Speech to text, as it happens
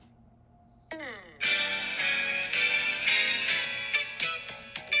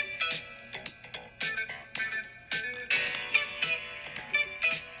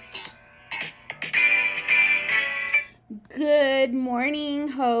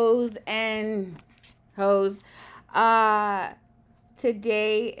hoes and hoes. Uh,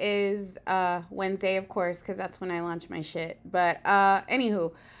 Today is Wednesday, of course, because that's when I launch my shit. But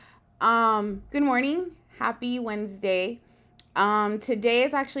anywho, good morning. Happy Wednesday. Today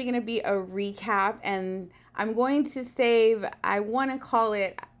is actually going to be a recap, and I'm going to save, I want to call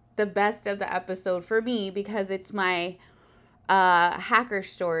it the best of the episode for me because it's my hacker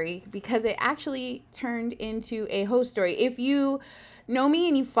story, because it actually turned into a host story. If you know me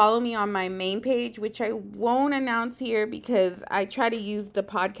and you follow me on my main page, which I won't announce here because I try to use the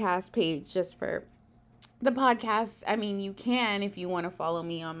podcast page just for the podcast. I mean, you can if you want to follow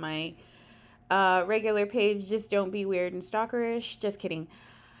me on my regular page. Just don't be weird and stalkerish. Just kidding.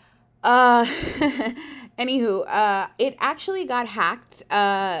 Uh, it actually got hacked.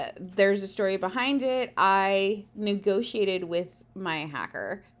 There's a story behind it. I negotiated with my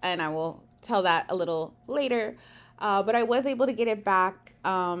hacker, and I will tell that a little later. But I was able to get it back.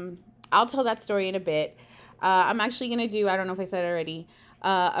 I'll tell that story in a bit. I'm actually gonna do, I don't know if I said it already,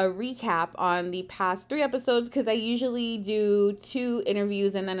 a recap on the past 3 episodes, because I usually do 2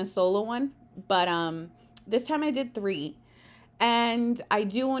 interviews and then a solo one. But this time I did 3. And I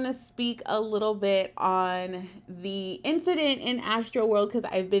do want to speak a little bit on the incident in Astro World, because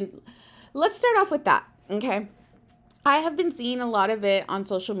let's start off with that, okay? I have been seeing a lot of it on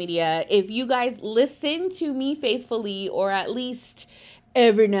social media. If you guys listen to me faithfully, or at least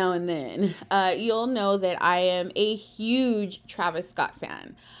every now and then, you'll know that I am a huge Travis Scott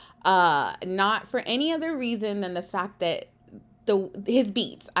fan. Not for any other reason than the fact that his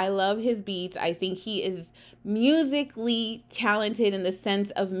beats. I love his beats. I think he is musically talented in the sense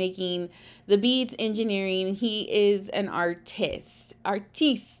of making the beats, engineering. He is an artist, a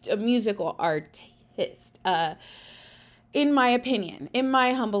musical artist. In my opinion, in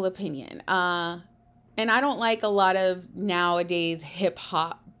my humble opinion. And I don't like a lot of nowadays hip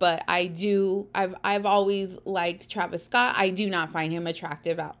hop, but I've always liked Travis Scott. I do not find him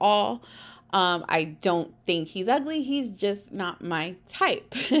attractive at all. I don't think he's ugly. He's just not my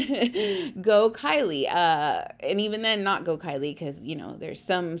type. Go Kylie. And even then, not go Kylie, because, there's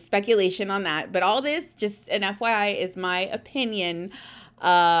some speculation on that. But all this, just an FYI, is my opinion.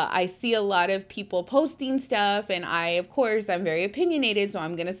 I see a lot of people posting stuff, and I'm very opinionated, so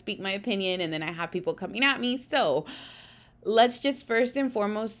I'm going to speak my opinion, and then I have people coming at me. So let's just first and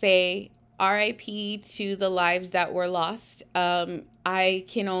foremost say RIP to the lives that were lost. I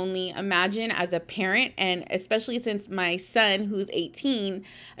can only imagine as a parent, and especially since my son, who's 18,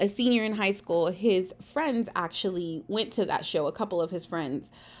 a senior in high school, his friends actually went to that show, a couple of his friends.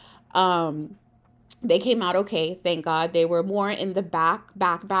 They came out okay, thank God. They were more in the back,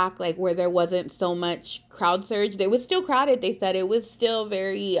 like where there wasn't so much crowd surge. They was still crowded. They said it was still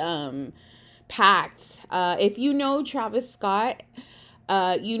very packed. If you know Travis Scott,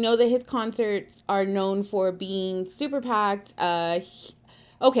 you know that his concerts are known for being super packed.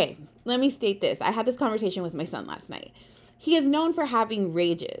 Okay, let me state this. I had this conversation with my son last night. He is known for having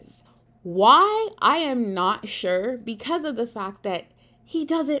rages. Why? I am not sure, because of the fact that he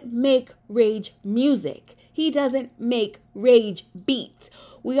doesn't make rage music. He doesn't make rage beats.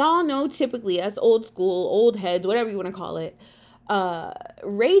 We all know, typically, as old school, old heads, whatever you want to call it,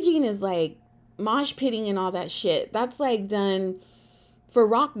 raging is like mosh pitting and all that shit. That's like done for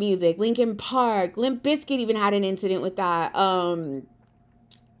rock music. Linkin Park, Limp Bizkit even had an incident with that.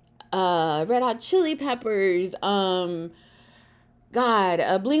 Red Hot Chili Peppers,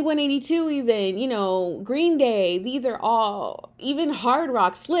 Blink-182 even, Green Day. These are all, even hard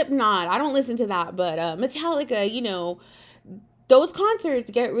rock, Slipknot. I don't listen to that, but Metallica, those concerts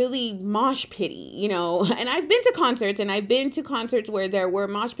get really mosh pitty, and I've been to concerts where there were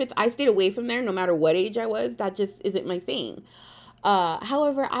mosh pits. I stayed away from there no matter what age I was. That just isn't my thing.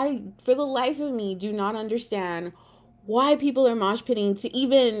 However, I, for the life of me, do not understand why people are mosh pitting to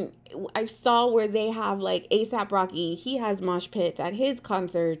even, I saw where they have like ASAP Rocky, he has mosh pits at his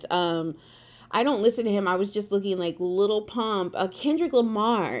concerts. I don't listen to him. I was just looking like Lil Pump, Kendrick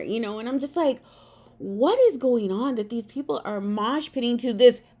Lamar, and I'm just like, what is going on that these people are mosh pitting to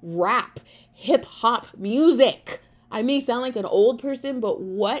this rap, hip hop music? I may sound like an old person, but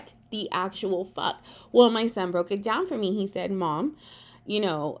what the actual fuck? Well, my son broke it down for me. He said, Mom,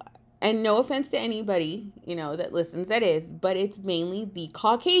 and no offense to anybody, that listens, that is, but it's mainly the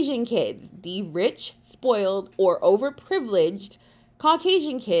Caucasian kids, the rich, spoiled, or overprivileged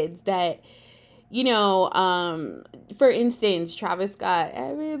Caucasian kids that, for instance, Travis Scott,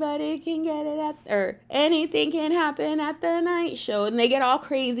 everybody can get it or anything can happen at the night show, and they get all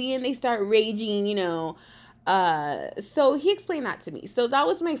crazy and they start raging, so he explained that to me. So that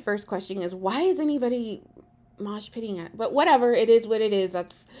was my first question, is why is anybody mosh pitting at, but whatever, it is what it is.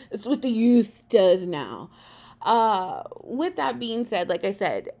 That's what the youth does now. With that being said, like I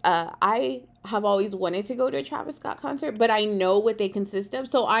said, I have always wanted to go to a Travis Scott concert, but I know what they consist of,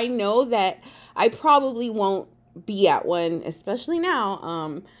 so I know that I probably won't be at one, especially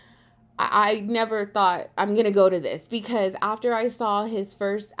now. I never thought I'm gonna go to this, because after I saw his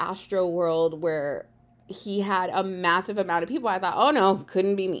first Astro World where he had a massive amount of people, I thought, oh no,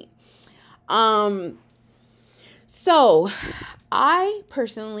 couldn't be me. Um, so I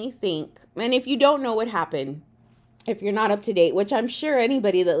personally think, and if you don't know what happened, if you're not up to date, which I'm sure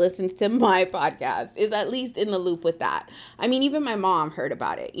anybody that listens to my podcast is at least in the loop with that. I mean, even my mom heard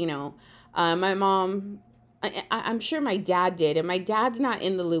about it, you know. My mom, I'm sure my dad did, and my dad's not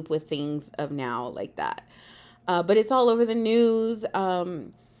in the loop with things of now like that. But it's all over the news.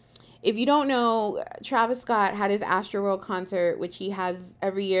 If you don't know, Travis Scott had his Astroworld concert, which he has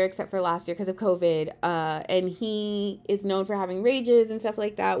every year except for last year because of COVID. And he is known for having rages and stuff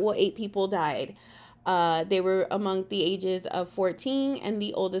like that. Well, 8 people died. They were among the ages of 14 and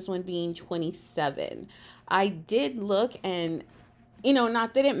the oldest one being 27. I did look, and, you know,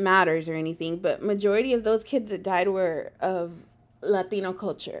 not that it matters or anything, but majority of those kids that died were of Latino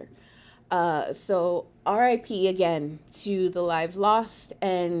culture. So RIP again to the lives lost,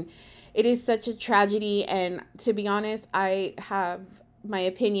 and it is such a tragedy. And to be honest, I have my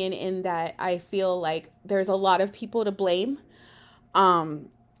opinion in that I feel like there's a lot of people to blame.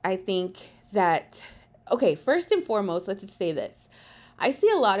 I think that, okay, first and foremost, let's just say this. I see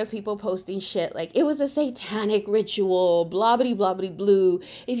a lot of people posting shit like it was a satanic ritual, blah, blah, blah, blah, blue.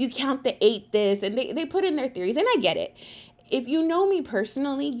 If you count the 8 this, and they put in their theories, and I get it. If you know me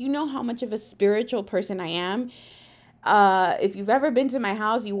personally, you know how much of a spiritual person I am. If you've ever been to my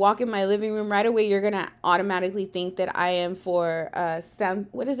house, you walk in my living room, right away, you're going to automatically think that I am for,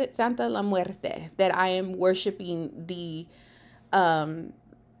 Santa la Muerte, that I am worshiping the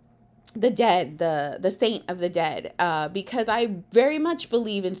dead, the saint of the dead, because I very much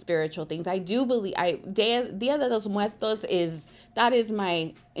believe in spiritual things. I do believe, Dia de los Muertos that is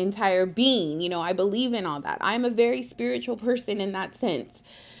my entire being. You know, I believe in all that. I'm a very spiritual person in that sense.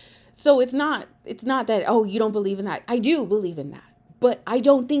 So it's not that, oh, you don't believe in that. I do believe in that, but I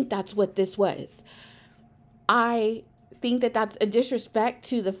don't think that's what this was. I think that that's a disrespect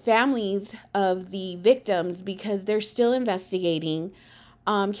to the families of the victims because they're still investigating.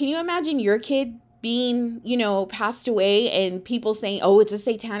 Can you imagine your kid being, you know, passed away and people saying, oh, it's a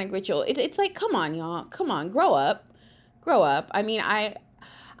satanic ritual? It's like, come on, y'all. Come on, grow up. Grow up. I mean,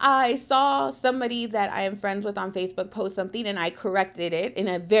 I saw somebody that I am friends with on Facebook post something, and I corrected it in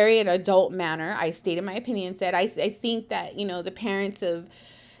a very adult manner. I stated my opinion and said, I think that, you know, the parents of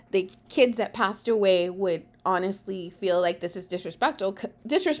the kids that passed away would honestly feel like this is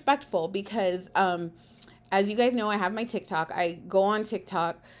disrespectful because, as you guys know, I have my TikTok. I go on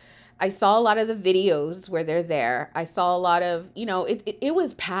TikTok. I saw a lot of the videos where they're there. I saw a lot of, you know, it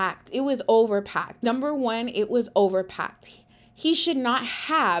was packed. It was overpacked. Number one, it was overpacked. He should not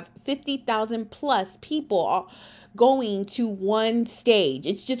have 50,000 plus people going to one stage.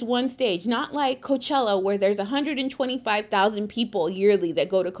 It's just one stage, not like Coachella where there's 125,000 people yearly that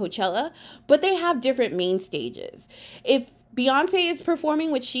go to Coachella, but they have different main stages. If Beyonce is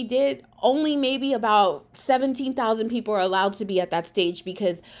performing, which she did, only maybe about 17,000 people are allowed to be at that stage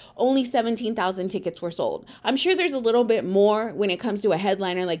because only 17,000 tickets were sold. I'm sure there's a little bit more when it comes to a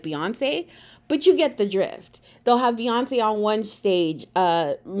headliner like Beyonce, but you get the drift. They'll have Beyonce on one stage,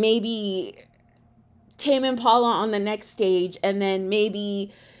 maybe Tame Impala on the next stage, and then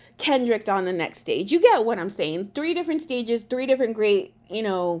maybe Kendrick on the next stage. You get what I'm saying. 3 different stages, 3 different great, you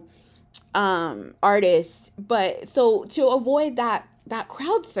know, artists. But so to avoid that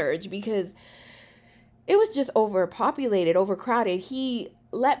crowd surge, because it was just overpopulated, overcrowded, he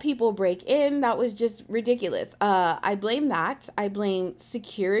let people break in. That was just ridiculous. I blame that. I blame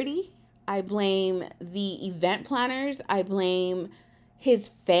security. I blame the event planners. I blame his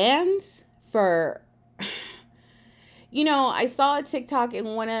fans for, you know, I saw a TikTok and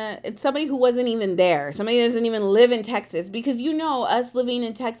it's somebody who wasn't even there. Somebody that doesn't even live in Texas, because, you know, us living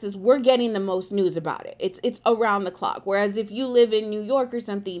in Texas, we're getting the most news about it. It's around the clock. Whereas if you live in New York or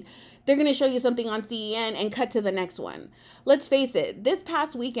something, they're going to show you something on CEN and cut to the next one. Let's face it, this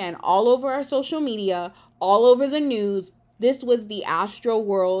past weekend, all over our social media, all over the news, this was the Astro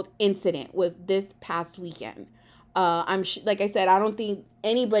World incident, was this past weekend. Like I said, I don't think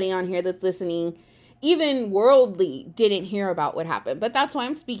anybody on here that's listening, even worldly, didn't hear about what happened. But that's why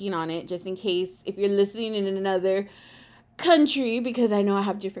I'm speaking on it, just in case if you're listening in another country, because I know I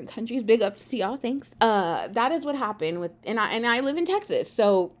have different countries. Big ups to y'all, thanks. That is what happened with, and I live in Texas,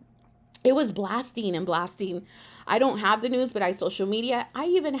 so it was blasting and blasting. I don't have the news, but I social media. I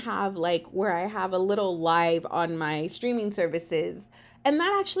even have like where I have a little live on my streaming services, and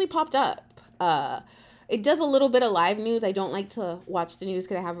that actually popped up. It does a little bit of live news. I don't like to watch the news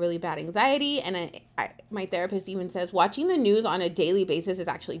because I have really bad anxiety, and my therapist even says watching the news on a daily basis is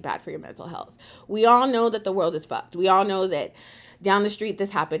actually bad for your mental health. We all know that the world is fucked. We all know that down the street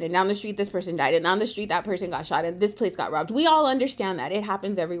this happened, and down the street this person died, and down the street that person got shot, and this place got robbed. We all understand that it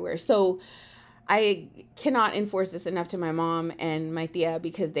happens everywhere. So I cannot enforce this enough to my mom and my tia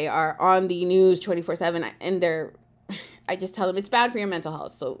because they are on the news 24/7, and I just tell them it's bad for your mental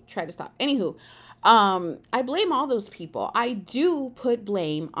health, so try to stop. Anywho, I blame all those people. I do put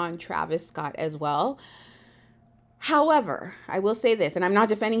blame on Travis Scott as well. However, I will say this, and I'm not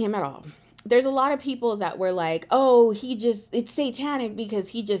defending him at all. There's a lot of people that were like, oh, it's satanic because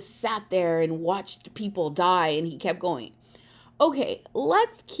he just sat there and watched people die and he kept going. Okay,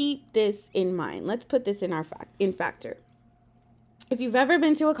 let's keep this in mind. Let's put this in factor. If you've ever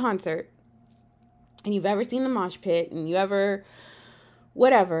been to a concert and you've ever seen the mosh pit and you ever,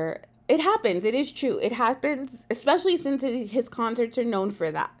 whatever, it happens. It is true. It happens, especially since his concerts are known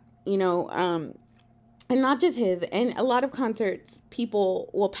for that, and not just his. And a lot of concerts, people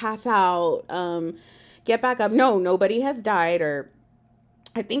will pass out, get back up. No, nobody has died, or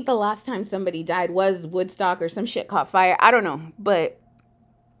I think the last time somebody died was Woodstock or some shit caught fire. I don't know, but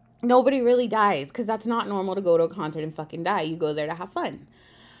nobody really dies because that's not normal to go to a concert and fucking die. You go there to have fun.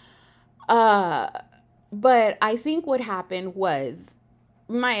 But I think what happened was,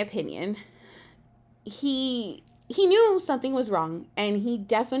 my opinion, he knew something was wrong and he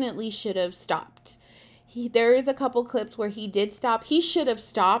definitely should have stopped. There is a couple clips where he did stop. He should have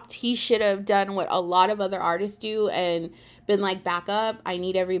stopped. He should have done what a lot of other artists do and been like, back up. I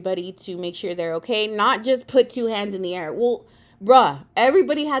need everybody to make sure they're okay. Not just put two hands in the air. Well, bruh,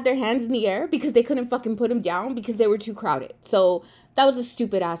 everybody had their hands in the air because they couldn't fucking put them down because they were too crowded. So that was a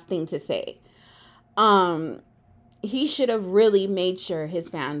stupid ass thing to say. He should have really made sure his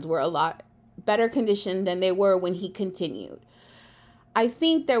fans were a lot better conditioned than they were when he continued. I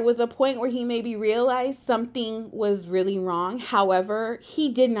think there was a point where he maybe realized something was really wrong. However, he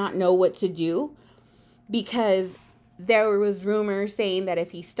did not know what to do because there was rumors saying that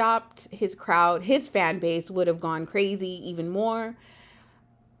if he stopped, his crowd, his fan base would have gone crazy even more.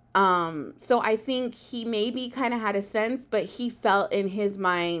 So I think he maybe kind of had a sense, but he felt in his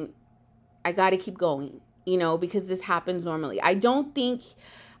mind, I got to keep going, because this happens normally. I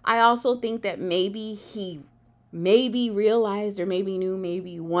also think that maybe he realized or maybe knew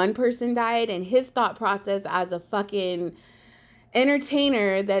maybe one person died, and his thought process as a fucking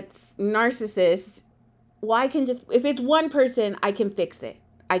entertainer that's narcissist, if it's one person, I can fix it.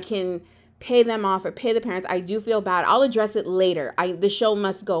 I can pay them off or pay the parents. I do feel bad. I'll address it later. The show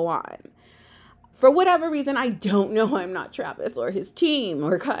must go on. For whatever reason, I don't know. I'm not Travis or his team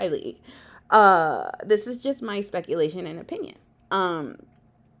or Kylie. This is just my speculation and opinion.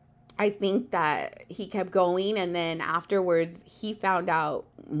 I think that he kept going, and then afterwards he found out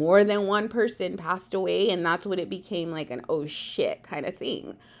more than one person passed away, and that's when it became like an oh shit kind of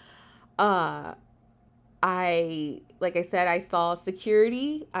thing. Like I said, I saw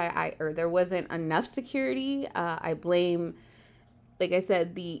security. Or there wasn't enough security. I blame, like I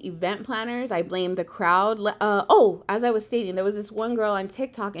said, the event planners. I blame the crowd. As I was stating, there was this one girl on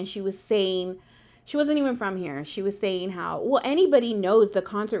TikTok, and she was saying, she wasn't even from here. She was saying how, well, anybody knows the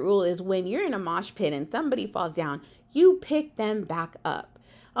concert rule is when you're in a mosh pit and somebody falls down, you pick them back up.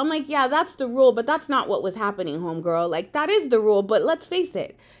 I'm like, yeah, that's the rule, but that's not what was happening, homegirl. Like, that is the rule, but let's face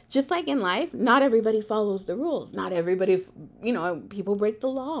it. Just like in life, not everybody follows the rules. Not everybody, people break the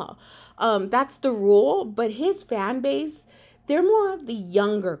law. That's the rule, but his fan base, they're more of the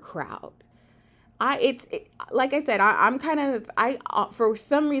younger crowd. Like I said, for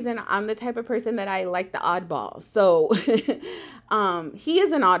some reason, I'm the type of person that I like the oddball. So, he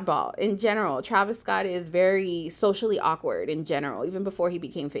is an oddball in general. Travis Scott is very socially awkward in general, even before he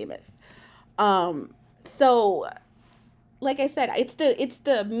became famous. So, like I said, it's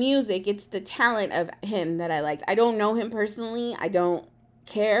the music, it's the talent of him that I liked. I don't know him personally. I don't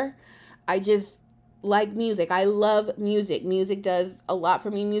care. I just like music. I love music. Music does a lot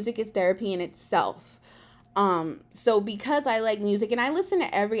for me. Music is therapy in itself. So because I like music, and I listen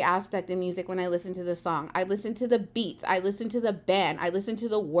to every aspect of music when I listen to the song. I listen to the beats. I listen to the band. I listen to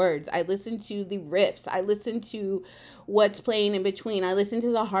the words. I listen to the riffs. I listen to what's playing in between. I listen to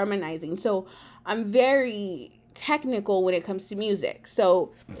the harmonizing. So I'm very technical when it comes to music.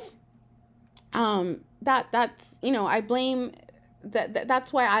 So that's I blame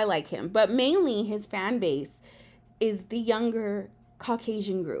that's why I like him. But mainly his fan base is the younger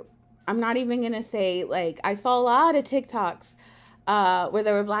Caucasian group. I'm not even gonna say, like, I saw a lot of TikToks where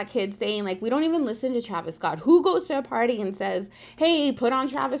there were black kids saying, like, we don't even listen to Travis Scott. Who goes to a party and says, hey, put on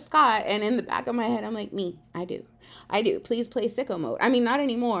Travis Scott? And in the back of my head, I'm like, me, I do. I do. Please play Sicko Mode. I mean, not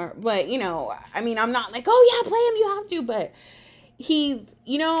anymore, but I mean, I'm not like, oh yeah, play him, you have to, but he's,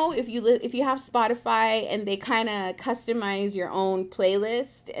 if you have Spotify and they kind of customize your own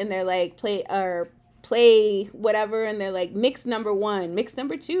playlist, and they're like, play whatever, and they're like, mix number 1, mix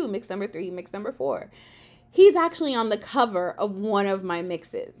number 2, mix number 3, mix number 4. He's actually on the cover of one of my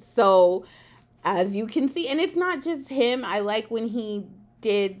mixes. So as you can see, and it's not just him. I like when he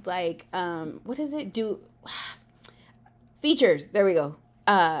did, like, what is it? Features. There we go.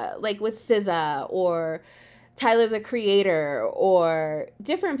 Like with SZA or Tyler the Creator or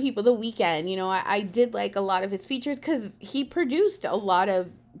different people. The Weeknd. I did like a lot of his features because he produced a lot of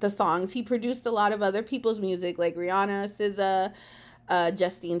the songs. He produced a lot of other people's music, like Rihanna, SZA,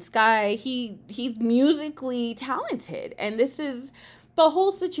 Justine Sky. He's musically talented, and the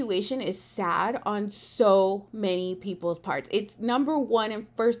whole situation is sad on so many people's parts. It's number one and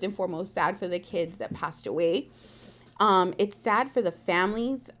first and foremost sad for the kids that passed away. It's sad for the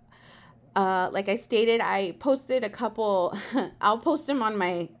families. Like I stated, I posted a couple. I'll post them on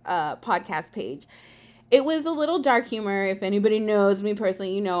my podcast page. It was a little dark humor. If anybody knows me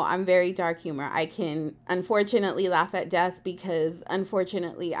personally, I'm very dark humor. I can unfortunately laugh at death because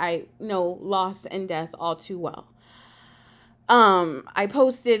unfortunately I know loss and death all too well. I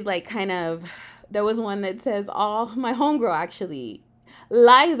posted like there was one that says my homegirl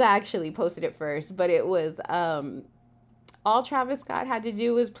Liza actually posted it first, but it was, all Travis Scott had to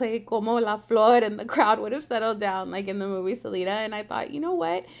do was play Como La Flor and the crowd would have settled down like in the movie Selena. And I thought, you know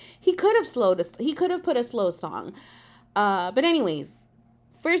what? He could have put a slow song. But anyways,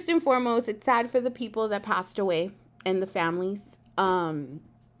 first and foremost, it's sad for the people that passed away and the families.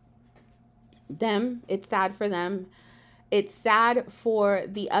 It's sad for them. It's sad for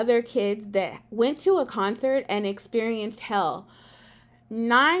the other kids that went to a concert and experienced hell.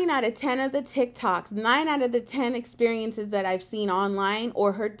 9 out of 10 of the TikToks, 9 out of the 10 experiences that I've seen online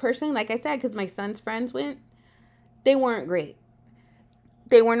or heard personally, like I said, because my son's friends went, they weren't great.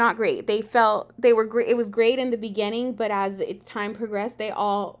 They were not great. They were great. It was great in the beginning, but as time progressed, they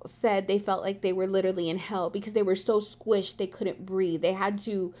all said they felt like they were literally in hell because they were so squished they couldn't breathe. They had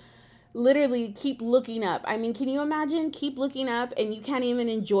to literally keep looking up. I mean, can you imagine? Keep looking up and you can't even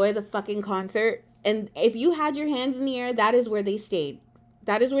enjoy the fucking concert. And if you had your hands in the air, that is where they stayed.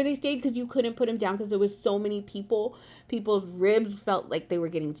 That is where they stayed because you couldn't put them down because there was so many people. People's ribs felt like they were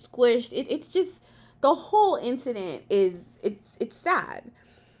getting squished. It's just, the whole incident it's sad.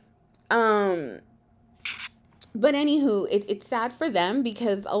 But anywho, it's sad for them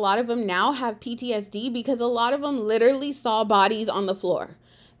because a lot of them now have PTSD because a lot of them literally saw bodies on the floor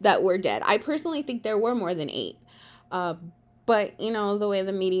that were dead. I personally think there were more than 8. But, the way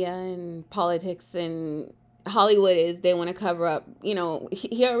the media and politics and Hollywood is, they want to cover up,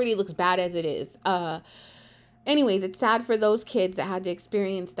 he already looks bad as it is. Anyways, it's sad for those kids that had to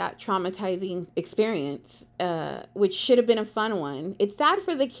experience that traumatizing experience, which should have been a fun one. It's sad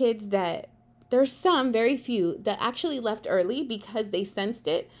for the kids that there's some, very few, that actually left early because they sensed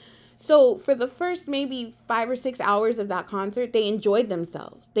it. So for the first maybe 5 or 6 hours of that concert, they enjoyed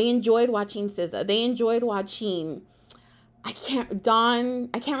themselves. They enjoyed watching SZA. They enjoyed watching, I can't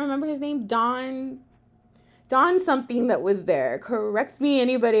remember his name, Don something that was there. Correct me,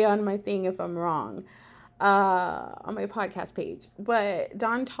 anybody on my thing if I'm wrong, on my podcast page. But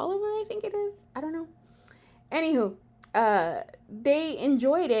Don Tolliver, I think it is. I don't know. Anywho, they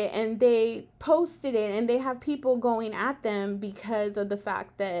enjoyed it and they posted it and they have people going at them because of the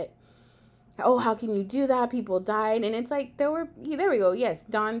fact that, oh, how can you do that? People died. And it's like, there we go. Yes,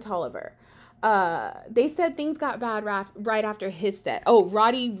 Don Tolliver. They said things got bad right after his set. Oh,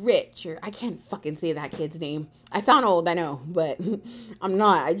 Roddy Ricch, or I can't fucking say that kid's name. I sound old, I know, but I'm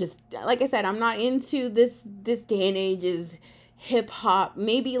not. I just, like I said, I'm not into this day and age's hip hop.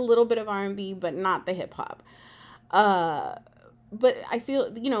 Maybe a little bit of R&B, but not the hip hop. But I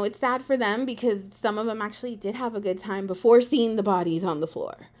feel, it's sad for them because some of them actually did have a good time before seeing the bodies on the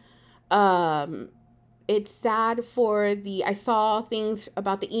floor. It's sad for I saw things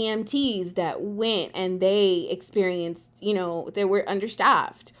about the EMTs that went and they experienced, they were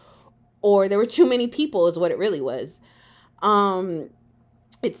understaffed or there were too many people is what it really was.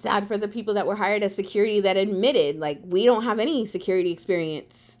 It's sad for the people that were hired as security that admitted, like, we don't have any security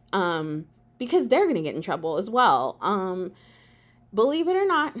experience, because they're going to get in trouble as well. Believe it or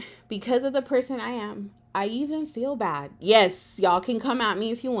not, because of the person I am, I even feel bad. Yes, y'all can come at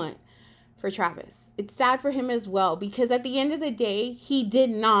me if you want for Travis. It's sad for him as well, because at the end of the day, he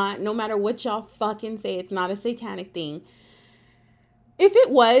did not, no matter what y'all fucking say, it's not a satanic thing. If it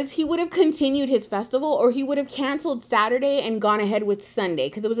was, he would have continued his festival, or he would have canceled Saturday and gone ahead with Sunday,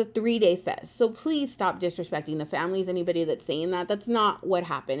 because it was a 3-day fest. So please stop disrespecting the families, anybody that's saying that. That's not what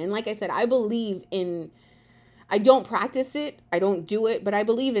happened. And like I said, I don't practice it, I don't do it, but I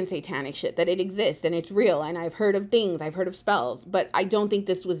believe in satanic shit, that it exists and it's real, and I've heard of things, I've heard of spells, but I don't think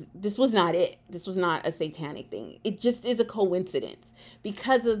this was not it. This was not a satanic thing. It just is a coincidence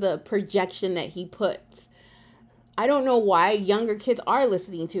because of the projection that he puts. I don't know why younger kids are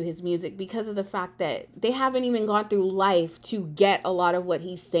listening to his music, because of the fact that they haven't even gone through life to get a lot of what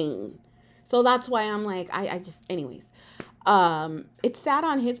he's saying. So that's why I'm like, I just, anyways. It's sad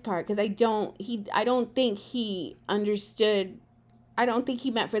on his part, because I don't think he understood. I don't think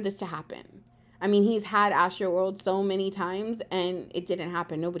he meant for this to happen. I mean, he's had Astro World so many times and it didn't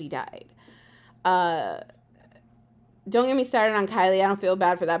happen. Nobody died. Don't get me started on Kylie. I don't feel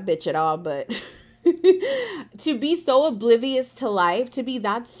bad for that bitch at all, but to be so oblivious to life, to be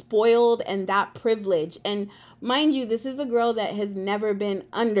that spoiled and that privileged. And mind you, this is a girl that has never been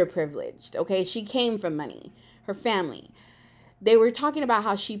underprivileged. Okay. She came from money, her family. They were talking about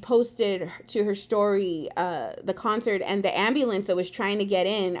how she posted to her story the concert, and the ambulance that was trying to get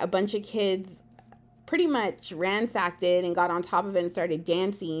in, a bunch of kids pretty much ransacked it and got on top of it and started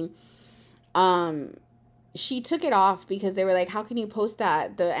dancing. She took it off because they were like, how can you post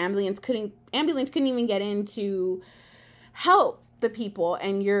that? The ambulance couldn't even get in to help the people,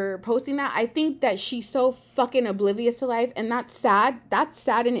 and you're posting that. I think that she's so fucking oblivious to life, and that's sad. That's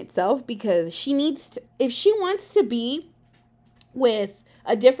sad in itself, because she needs to, if she wants to be with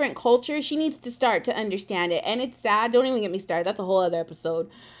a different culture, she needs to start to understand it. And it's sad. Don't even get me started. That's a whole other episode.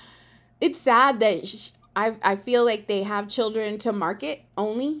 It's sad that I feel like they have children to market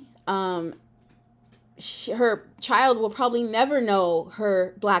only. Her child will probably never know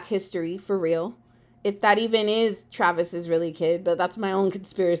her Black history for real, if that even is Travis's really kid. But that's my own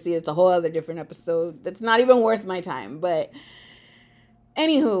conspiracy. It's a whole other different episode that's not even worth my time. But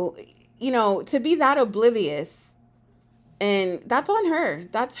anywho, to be that oblivious, and that's on her.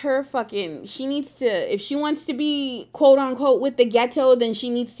 That's her fucking, she needs to, if she wants to be quote unquote with the ghetto, then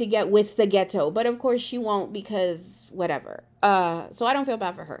she needs to get with the ghetto. But of course she won't, because whatever. So I don't feel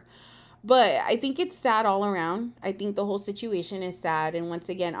bad for her. But I think it's sad all around. I think the whole situation is sad. And once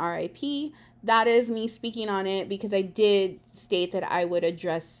again, RIP. That is me speaking on it, because I did state that I would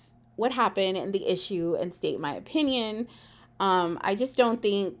address what happened and the issue and state my opinion. I just don't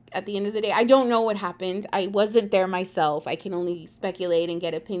think, at the end of the day, I don't know what happened. I wasn't there myself. I can only speculate and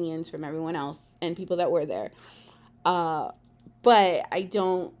get opinions from everyone else and people that were there. But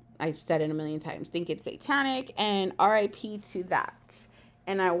I've said it a million times, think it's satanic, and RIP to that.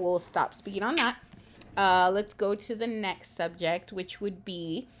 And I will stop speaking on that. Let's go to the next subject, which would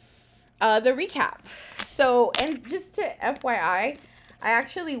be the recap. So, and just to FYI, I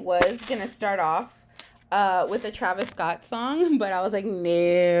actually was going to start off with a Travis Scott song, but I was like,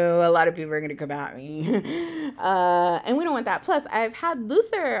 no, a lot of people are going to come at me. And we don't want that. Plus, I've had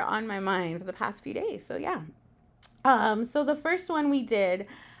Luther on my mind for the past few days. So, yeah. So the first one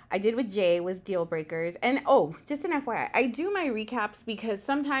I did with Jay, was Deal Breakers. And, just an FYI, I do my recaps because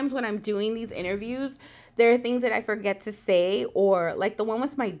sometimes when I'm doing these interviews, there are things that I forget to say, or like the one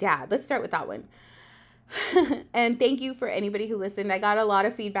with my dad. Let's start with that one. And thank you for anybody who listened. I got a lot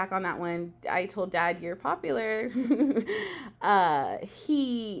of feedback on that one. I told Dad, you're popular. I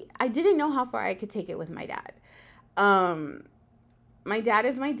didn't know how far I could take it with my dad. My dad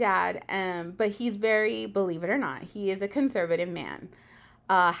is my dad, but he's very, believe it or not, he is a conservative man.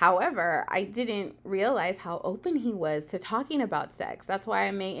 However, I didn't realize how open he was to talking about sex. That's why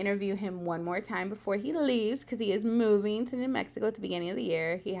I may interview him one more time before he leaves, because he is moving to New Mexico at the beginning of the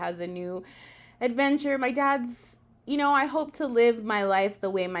year. He has a new adventure. My dad's, I hope to live my life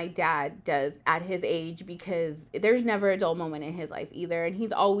the way my dad does at his age, because there's never a dull moment in his life either. And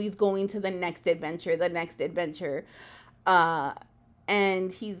he's always going to the next adventure.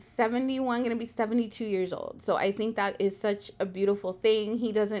 And he's 71, going to be 72 years old. So I think that is such a beautiful thing.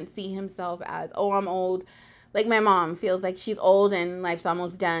 He doesn't see himself as, I'm old. Like my mom feels like she's old and life's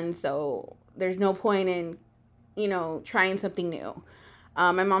almost done. So there's no point in, trying something new.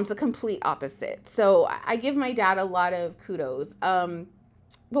 My mom's the complete opposite. So I give my dad a lot of kudos. But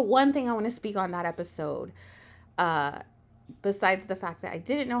one thing I want to speak on that episode, besides the fact that I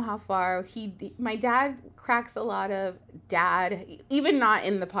didn't know how far my dad cracks a lot of even not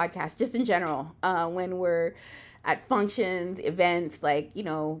in the podcast, just in general, when we're at functions, events, like,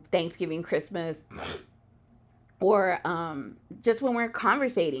 Thanksgiving, Christmas, or just when we're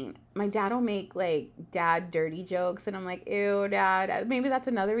conversating. my dad will make like dad dirty jokes, and I'm like, ew, dad. Maybe that's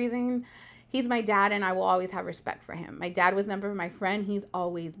another reason. He's my dad, and I will always have respect for him. My dad was never my friend. He's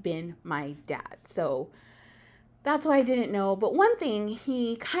always been my dad. So that's why I didn't know. But one thing,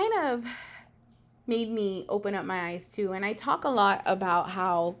 he kind of made me open up my eyes to, and I talk a lot about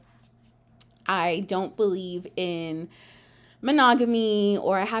how I don't believe in monogamy,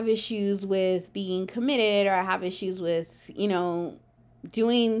 or I have issues with being committed, or I have issues with,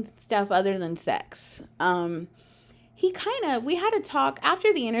 doing stuff other than sex. We had a talk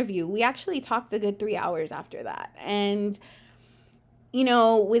after the interview. We actually talked a good 3 hours after that. And,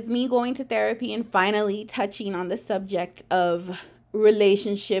 with me going to therapy and finally touching on the subject of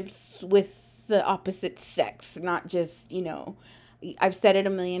relationships with the opposite sex, not just, I've said it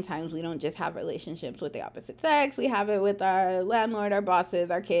a million times. We don't just have relationships with the opposite sex. We have it with our landlord, our bosses,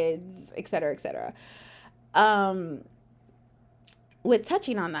 our kids, et cetera, et cetera. With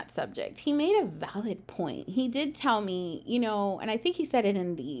touching on that subject, he made a valid point. He did tell me, and I think he said it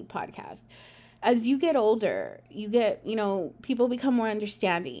in the podcast, as you get older, you get, people become more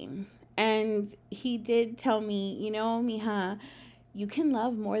understanding. And he did tell me, mija, you can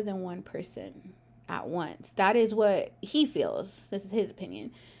love more than one person at once. That is what he feels. This is his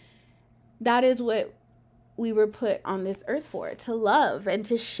opinion. That is what we were put on this earth for, to love and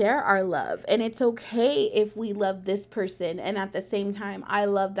to share our love. And it's okay if we love this person and at the same time I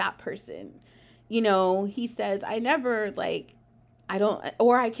love that person. He says, I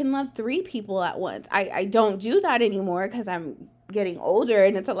can love 3 people at once. I don't do that anymore because I'm getting older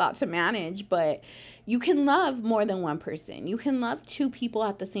and it's a lot to manage, but you can love more than one person. You can love 2 people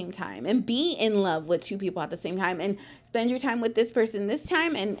at the same time and be in love with 2 people at the same time and spend your time with this person this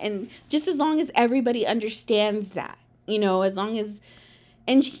time. And just as long as everybody understands that, as long as,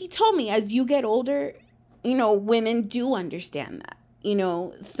 and he told me as you get older, women do understand that.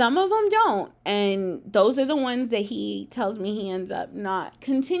 Some of them don't. And those are the ones that he tells me he ends up not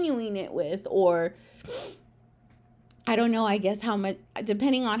continuing it with, or I don't know, I guess how much,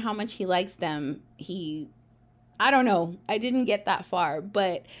 depending on how much he likes them, I don't know. I didn't get that far,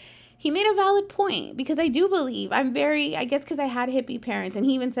 but he made a valid point because I do believe I guess because I had hippie parents, and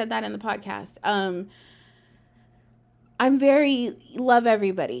he even said that in the podcast. I'm very love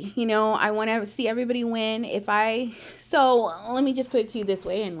everybody. I want to see everybody win. So let me just put it to you this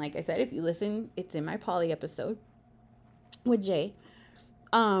way. And like I said, if you listen, it's in my poly episode with Jay.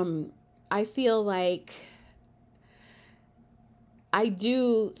 I feel like I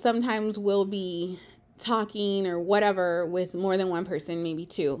do sometimes will be talking or whatever with more than one person, maybe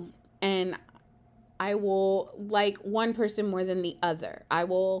 2. And I will like one person more than the other.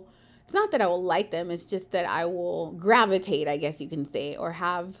 It's not that I will like them. It's just that I will gravitate, I guess you can say, or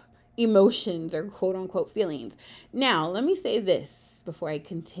have emotions or quote unquote feelings. Now, let me say this before I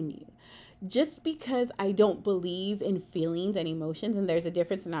continue. Just because I don't believe in feelings and emotions, and there's a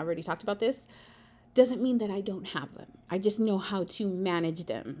difference, and I already talked about this, doesn't mean that I don't have them. I just know how to manage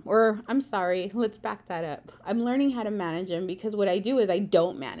them. Or, I'm sorry, let's back that up. I'm learning how to manage them because what I do is I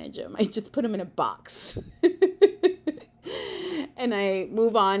don't manage them. I just put them in a box. And I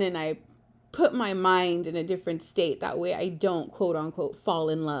move on and I put my mind in a different state. That way I don't, quote unquote, fall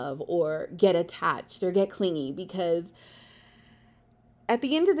in love or get attached or get clingy, because at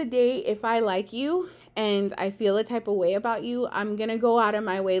the end of the day, if I like you and I feel a type of way about you, I'm going to go out of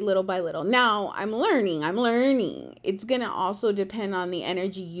my way little by little. Now, I'm learning. It's going to also depend on the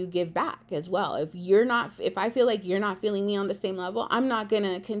energy you give back as well. If I feel like you're not feeling me on the same level, I'm not going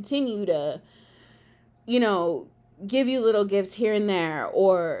to continue to, give you little gifts here and there,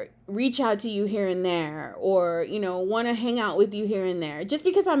 or reach out to you here and there, or, want to hang out with you here and there, just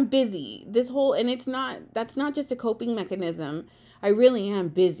because I'm busy. That's not just a coping mechanism. I really am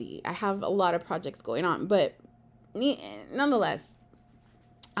busy. I have a lot of projects going on, but nonetheless,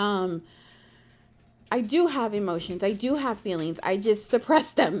 I do have emotions. I do have feelings. I just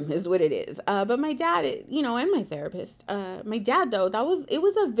suppress them is what it is. But my dad, and my therapist, my dad though, it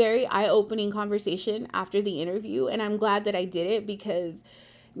was a very eye-opening conversation after the interview. And I'm glad that I did it, because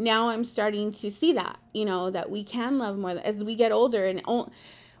now I'm starting to see that, that we can love more as we get older. And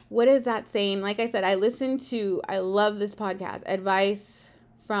what is that saying? Like I said, I love this podcast, Advice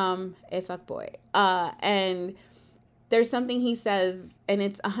from a Fuckboy. And there's something he says, and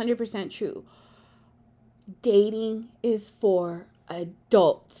it's 100% true. Dating is for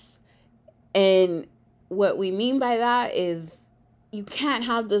adults. And what we mean by that is you can't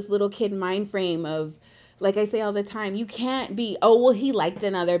have this little kid mind frame of, like I say all the time, you can't be, oh, well, he liked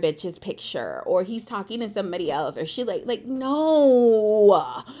another bitch's picture, or he's talking to somebody else, or she like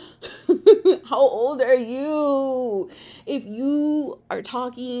no. How old are you? If you are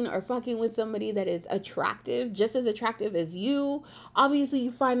talking or fucking with somebody that is attractive, just as attractive as you, obviously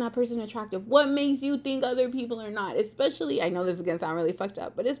you find that person attractive. What makes you think other people are not? Especially, I know this is gonna sound really fucked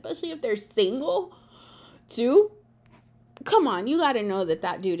up, but especially if they're single too. Come on, you got to know that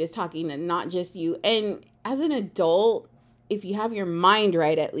that dude is talking to not just you. And as an adult, if you have your mind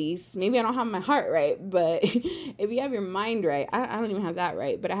right, at least, maybe I don't have my heart right, but if you have your mind right, I don't even have that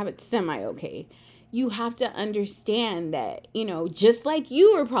right, but I have it semi okay. You have to understand that, just like you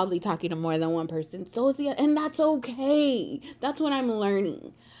are probably talking to more than one person, so is the other, and that's okay. That's what I'm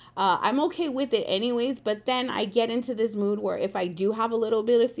learning. I'm okay with it anyways, but then I get into this mood where if I do have a little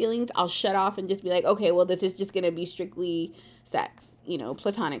bit of feelings, I'll shut off and just be like, okay, well, this is just going to be strictly sex,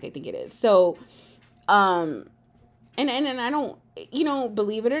 platonic, I think it is. So, and I don't,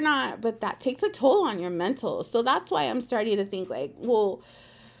 believe it or not, but that takes a toll on your mental. So that's why I'm starting to think like, well,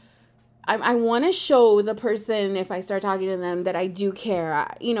 I want to show the person if I start talking to them that I do care,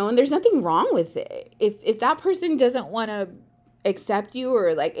 and there's nothing wrong with it. If that person doesn't want to accept you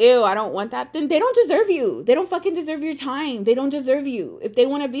or like, ew, I don't want that, then they don't deserve you. They don't fucking deserve your time. They don't deserve you. If they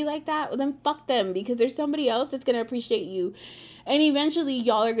want to be like that, well, then fuck them, because there's somebody else that's going to appreciate you. And eventually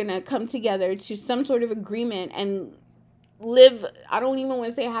y'all are going to come together to some sort of agreement and live, I don't even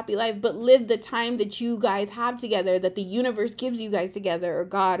want to say a happy life, but live the time that you guys have together, that the universe gives you guys together, or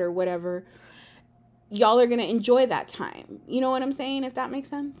God or whatever. Y'all are going to enjoy that time. You know what I'm saying? If that makes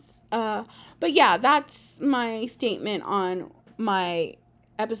sense. But yeah, that's my statement on my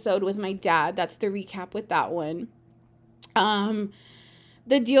episode with my dad. That's the recap with that one.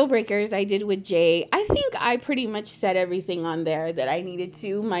 The deal breakers I did with Jay, I think I pretty much said everything on there that I needed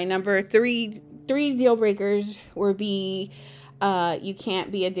to. My number three deal breakers would be you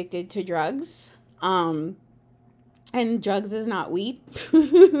can't be addicted to drugs. And drugs is not weed.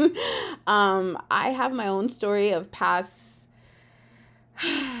 I have my own story of past.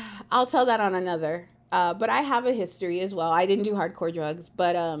 I'll tell that on another. But I have a history as well. I didn't do hardcore drugs,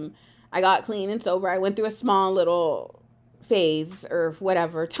 but I got clean and sober. I went through a small little phase or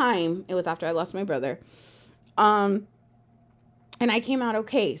whatever time. It was after I lost my brother. And I came out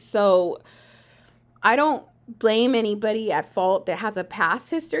okay. So I don't blame anybody at fault that has a past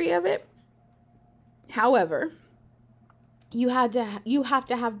history of it. However, you have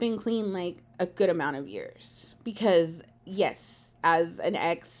to have been clean like a good amount of years, because yes, as an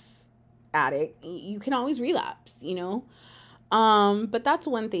ex addict, you can always relapse, but that's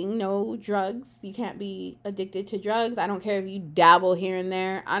one thing. No drugs. You can't be addicted to drugs. I don't care if you dabble here and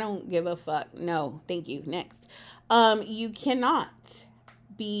there. I don't give a fuck. No, thank you. Next. You cannot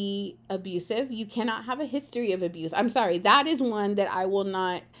be abusive. You cannot have a history of abuse. I'm sorry. That is one that I will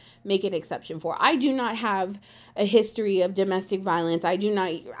not make an exception for. I do not have a history of domestic violence. I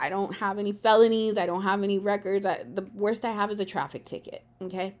don't have any felonies. I don't have any records. The worst I have is a traffic ticket.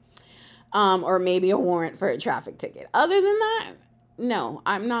 Okay. Or maybe a warrant for a traffic ticket. Other than that, no,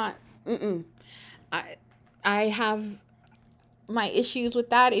 I'm not. I have my issues with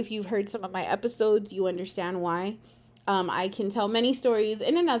that. If you've heard some of my episodes, you understand why. I can tell many stories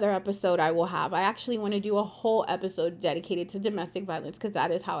in another episode I will have. I actually want to do a whole episode dedicated to domestic violence, because that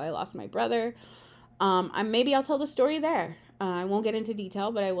is how I lost my brother. Maybe I'll tell the story there. I won't get into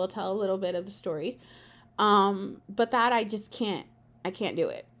detail, but I will tell a little bit of the story. But that I just can't do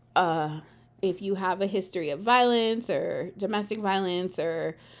it. If you have a history of violence or domestic violence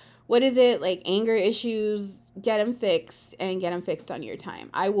or what is it, like anger issues, get them fixed and get them fixed on your time.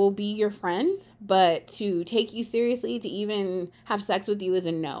 I will be your friend, but to take you seriously, to even have sex with you is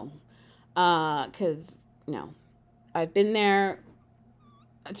a no. 'Cause no, I've been there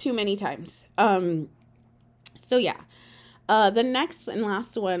too many times. So yeah. The next and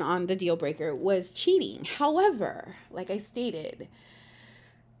last one on the deal breaker was cheating. However, like I stated,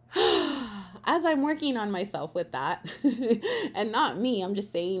 as I'm working on myself with that, and not me, I'm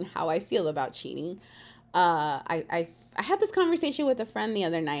just saying how I feel about cheating. I had this conversation with a friend the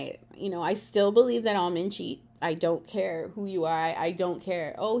other night. I still believe that all men cheat. I don't care who you are. I don't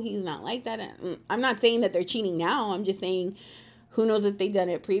care. Oh, he's not like that. I'm not saying that they're cheating now. I'm just saying, who knows if they've done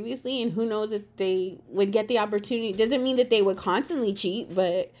it previously, and who knows if they would get the opportunity. Doesn't mean that they would constantly cheat,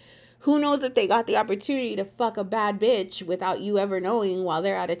 but who knows if they got the opportunity to fuck a bad bitch without you ever knowing while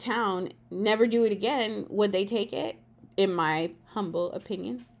they're out of town, never do it again. Would they take it? In my humble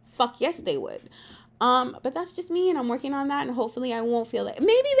opinion, fuck yes, they would. But that's just me, and I'm working on that, and hopefully I won't feel it.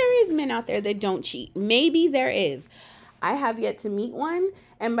 Maybe there is men out there that don't cheat. Maybe there is. I have yet to meet one,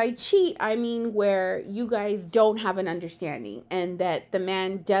 and by cheat, I mean where you guys don't have an understanding, and that the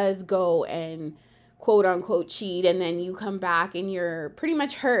man does go and quote unquote cheat, and then you come back and you're pretty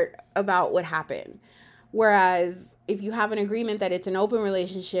much hurt about what happened. Whereas if you have an agreement that it's an open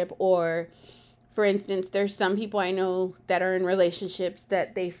relationship, or for instance, there's some people I know that are in relationships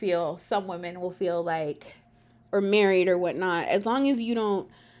that they feel, some women will feel like, or married or whatnot, as long as you don't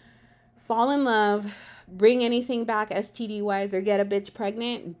fall in love, bring anything back STD wise, or get a bitch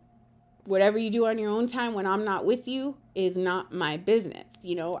pregnant, whatever you do on your own time when I'm not with you is not my business.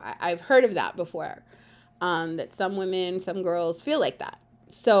 You know, I've heard of that before, that some women, some girls feel like that.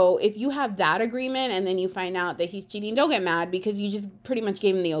 So if you have that agreement and then you find out that he's cheating, don't get mad, because you just pretty much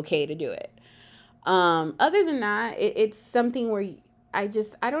gave him the okay to do it. Other than that, it's something where I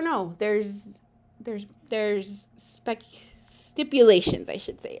don't know. There's stipulations, I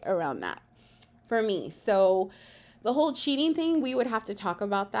should say, around that for me. So the whole cheating thing, we would have to talk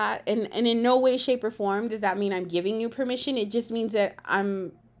about that. And in no way, shape, or form does that mean I'm giving you permission. It just means that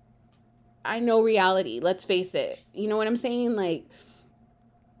I know reality. Let's face it. You know what I'm saying? Like,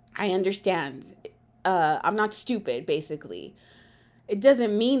 I understand. I'm not stupid, basically. It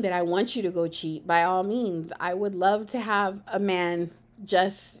doesn't mean that I want you to go cheat. By all means, I would love to have a man,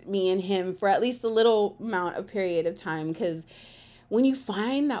 just me and him, for at least a little amount of period of time. Because when you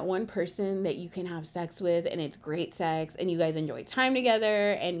find that one person that you can have sex with, and it's great sex, and you guys enjoy time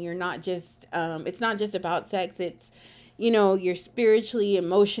together, and you're not just, it's not just about sex, it's, you know, you're spiritually,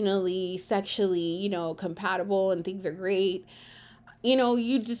 emotionally, sexually, you know, compatible, and things are great. You know,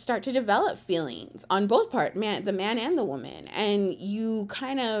 you just start to develop feelings on both part, the man and the woman. And you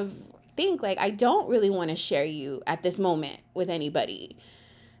kind of think like, I don't really want to share you at this moment with anybody.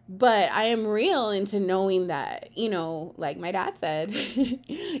 But I am real into knowing that, you know, like my dad said,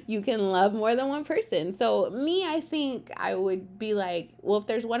 you can love more than one person. So me, I think I would be like, well, if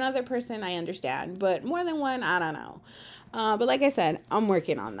there's one other person, I understand. But more than one, I don't know. But like I said, I'm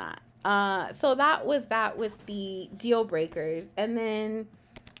working on that. So that was that with the deal breakers. And then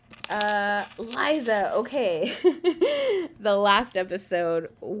Liza, okay. The last episode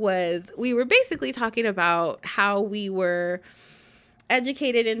we were basically talking about how we were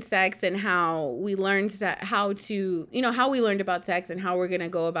educated in sex, and how we learned how we learned about sex, and how we're going to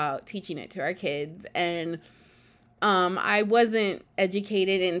go about teaching it to our kids. And I wasn't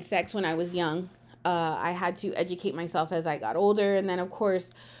educated in sex when I was young. I had to educate myself as I got older. And then, of course,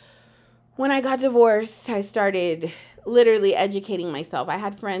 when I got divorced, I started literally educating myself. I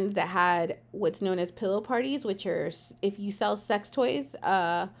had friends that had what's known as pillow parties, which are if you sell sex toys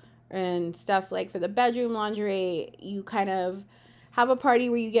and stuff like for the bedroom, lingerie, you kind of have a party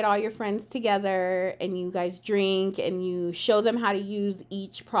where you get all your friends together and you guys drink and you show them how to use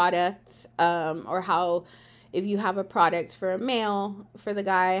each product, or how, if you have a product for a male, for the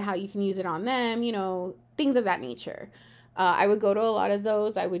guy, how you can use it on them, you know, things of that nature. I would go to a lot of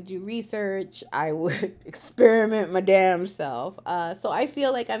those. I would do research. I would experiment my damn self. So I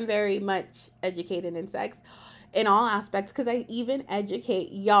feel like I'm very much educated in sex in all aspects, because I even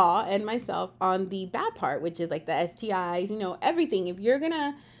educate y'all and myself on the bad part, which is like the STIs, you know, everything. If you're going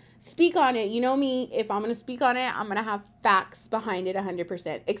to speak on it, you know me, if I'm going to speak on it, I'm going to have facts behind it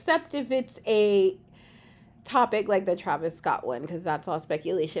 100%, except if it's a topic like the Travis Scott one, because that's all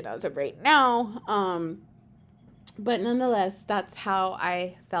speculation as of right now. But nonetheless, that's how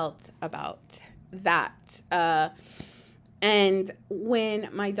I felt about that. And when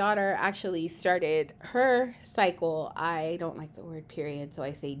my daughter actually started her cycle, I don't like the word period, so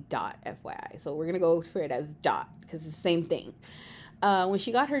I say dot, FYI. So we're going to go for it as dot, because it's the same thing. When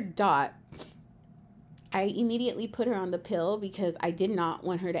she got her dot, I immediately put her on the pill, because I did not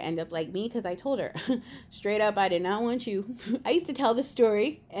want her to end up like me, because I told her straight up, I did not want you. I used to tell the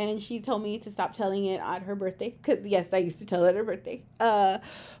story, and she told me to stop telling it on her birthday, because yes, I used to tell it at her birthday.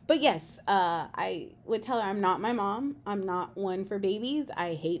 But yes, I would tell her I'm not my mom. I'm not one for babies.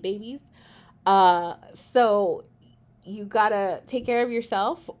 I hate babies. So you gotta take care of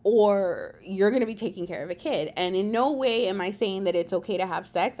yourself, or you're gonna be taking care of a kid. And in no way am I saying that it's okay to have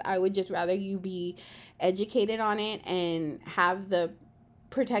sex. I would just rather you be educated on it and have the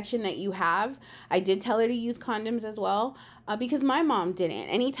protection that you have. I did tell her to use condoms as well, because my mom didn't.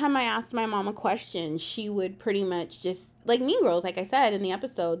 Anytime I asked my mom a question, she would pretty much just, like Mean Girls, like I said in the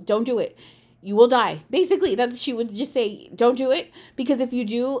episode, don't do it, you will die. Basically, she would just say, don't do it, because if you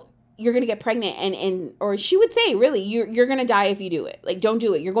do, you're going to get pregnant, or she would say, really, you're going to die if you do it. Like, don't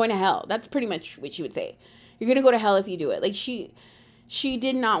do it. You're going to hell. That's pretty much what she would say. You're going to go to hell if you do it. Like, she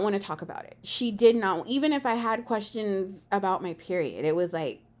did not want to talk about it. She did not. Even if I had questions about my period, it was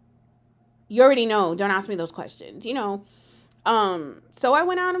like, you already know, don't ask me those questions, you know? So I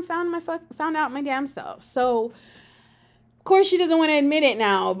went out and found out my damn self. So Of course, she doesn't want to admit it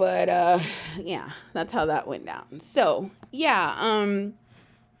now, but yeah, that's how that went down. So yeah,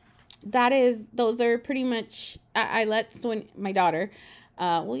 those are pretty much. I let my daughter,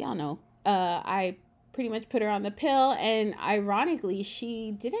 well, y'all know, I pretty much put her on the pill, and ironically,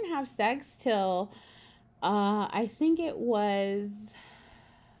 she didn't have sex till, I think it was.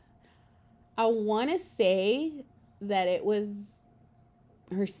 I want to say that it was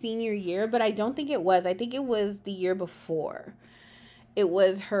her senior year, but I don't think it was. I think it was the year before. It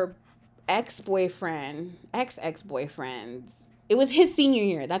was her ex-boyfriend's. It was his senior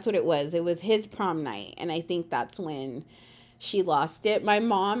year. That's what it was. It was his prom night. And I think that's when she lost it. My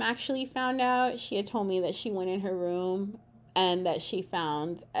mom actually found out. She had told me that she went in her room and that she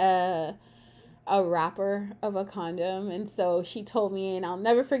found a wrapper of a condom. And so she told me, and I'll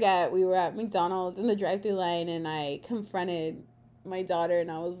never forget, we were at McDonald's in the drive-thru line, and I confronted my daughter,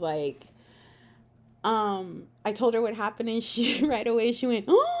 and I was like, I told her what happened, and she right away she went,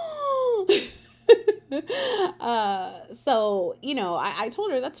 oh. So, I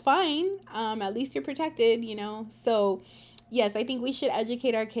told her that's fine. At least you're protected, So, yes, I think we should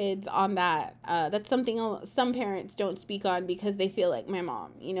educate our kids on that. That's something some parents don't speak on because they feel like my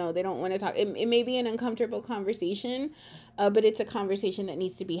mom, they don't want to talk. It may be an uncomfortable conversation, but it's a conversation that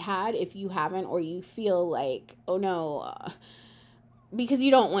needs to be had if you haven't, or you feel like, oh no, because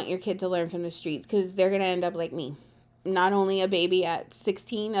you don't want your kid to learn from the streets, because they're going to end up like me. Not only a baby at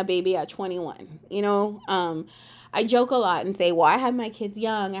 16, a baby at 21, I joke a lot and say, well, I have my kids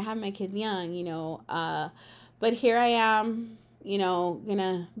young, but here I am,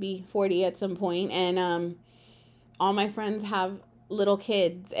 gonna be 40 at some point, and all my friends have little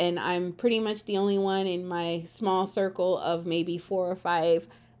kids, and I'm pretty much the only one in my small circle of maybe 4 or 5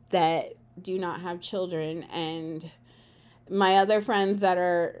 that do not have children. And my other friends that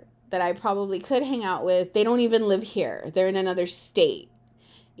I probably could hang out with, they don't even live here. They're in another state.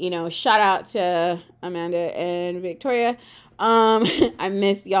 Shout out to Amanda and Victoria. I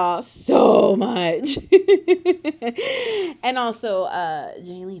miss y'all so much. And also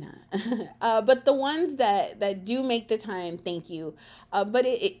Jaylina. But the ones that do make the time, thank you. But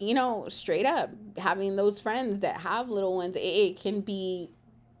straight up, having those friends that have little ones, it can be,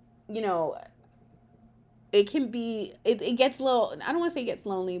 it gets a little, I don't want to say it gets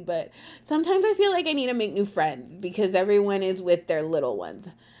lonely, but sometimes I feel like I need to make new friends because everyone is with their little ones.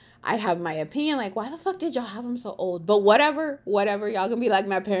 I have my opinion, like, why the fuck did y'all have them so old? But whatever, y'all can be like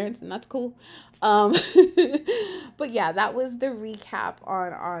my parents, and that's cool. But yeah, that was the recap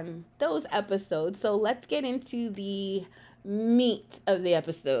on those episodes. So let's get into the meat of the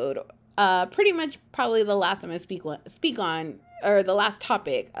episode. Pretty much probably the last time I speak on, or the last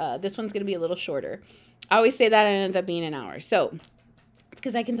topic. This one's gonna be a little shorter. I always say that, and it ends up being an hour. So it's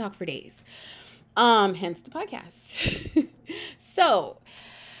because I can talk for days. Hence the podcast. So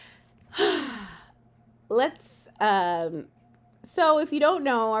let's so if you don't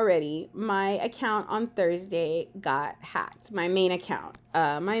know already, my account on Thursday got hacked. My main account.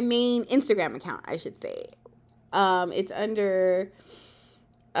 My main Instagram account, I should say. It's under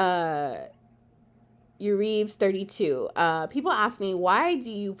Ureebs32. People ask me, why do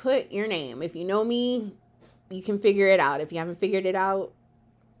you put your name? If you know me, you can figure it out. If you haven't figured it out,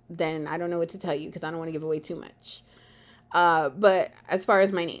 then I don't know what to tell you because I don't want to give away too much. But as far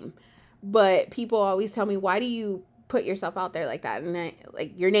as my name, but people always tell me, why do you put yourself out there like that? And I,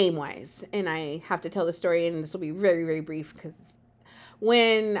 like, your name wise, and I have to tell the story, and this will be very, very brief, because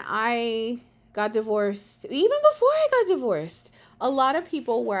when I got divorced, even before I got divorced, a lot of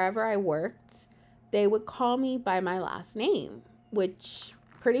people, wherever I worked, they would call me by my last name, which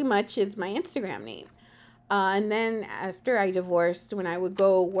pretty much is my Instagram name. And then after I divorced, when I would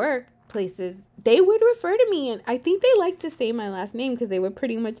go work places, they would refer to me, and I think they like to say my last name because they would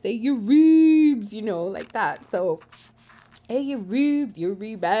pretty much say, Ureebs, like that. So, hey, Ureebs,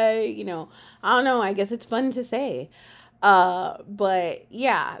 Ureeb, I don't know, I guess it's fun to say. But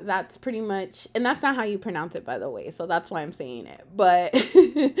yeah, that's pretty much, and that's not how you pronounce it, by the way, so that's why I'm saying it, but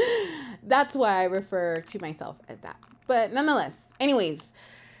that's why I refer to myself as that. But nonetheless, anyways,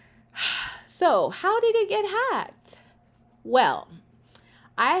 so how did it get hacked? Well,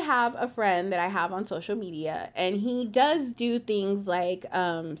 I have a friend that I have on social media, and he does do things like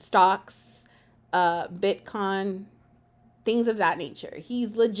stocks, Bitcoin, things of that nature.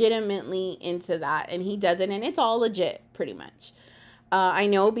 He's legitimately into that, and he does it, and it's all legit, pretty much. I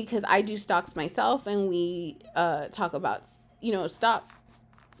know because I do stocks myself, and we talk about, stock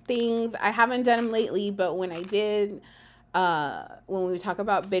things. I haven't done them lately, but when I did, when we talk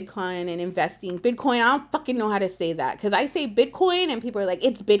about Bitcoin and investing, Bitcoin, I don't fucking know how to say that, because I say Bitcoin, and people are like,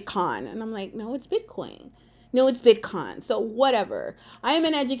 it's Bitcoin, and I'm like, no, it's Bitcoin. No, it's Bitcoin. So whatever. I am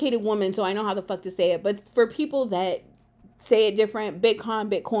an educated woman, so I know how the fuck to say it. But for people that say it different,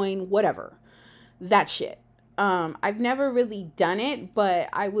 Bitcoin, whatever. That shit. I've never really done it, but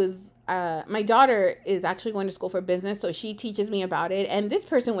my daughter is actually going to school for business, so she teaches me about it, and this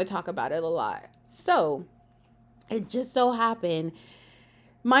person would talk about it a lot. So it just so happened,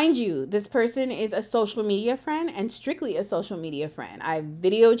 mind you, this person is a social media friend and strictly a social media friend. I've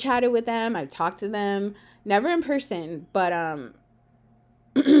video chatted with them, I've talked to them, never in person, but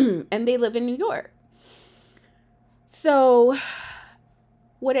and they live in New York. So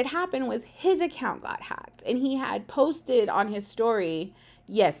what had happened was his account got hacked, and he had posted on his story,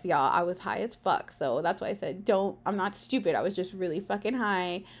 yes, y'all, I was high as fuck. So that's why I said, I'm not stupid. I was just really fucking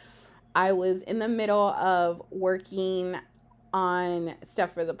high. I was in the middle of working on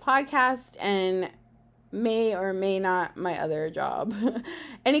stuff for the podcast and may or may not my other job.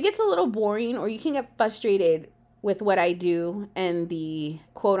 And it gets a little boring, or you can get frustrated with what I do and the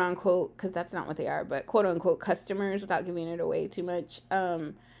quote unquote, because that's not what they are, but quote unquote customers, without giving it away too much.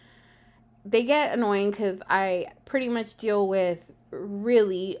 They get annoying because I pretty much deal with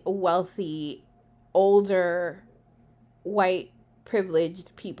really wealthy, older, white,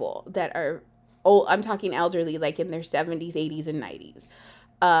 privileged people that are old. I'm talking elderly, like in their 70s, 80s, and 90s.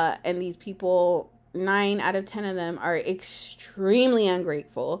 And these people, 9 out of 10 of them are extremely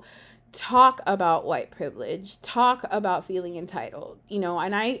ungrateful. Talk about white privilege, talk about feeling entitled,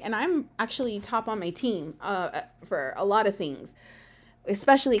 and I'm actually top on my team for a lot of things,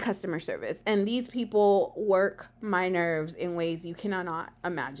 especially customer service. And these people work my nerves in ways you cannot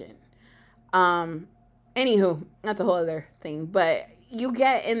imagine. Anywho, that's a whole other thing, but you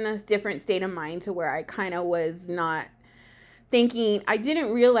get in this different state of mind to where I kind of was not thinking, I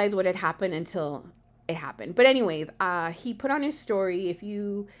didn't realize what had happened until it happened. But anyways, he put on his story, if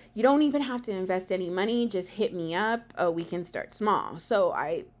you don't even have to invest any money, just hit me up. We can start small. So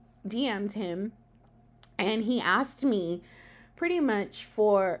I DM'd him, and he asked me pretty much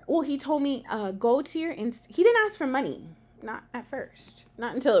he told me, go to your he didn't ask for money, not at first,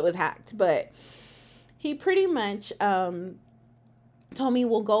 not until it was hacked, but he pretty much told me,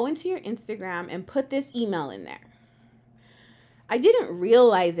 well, go into your Instagram and put this email in there. I didn't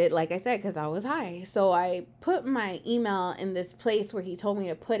realize it, like I said, because I was high. So I put my email in this place where he told me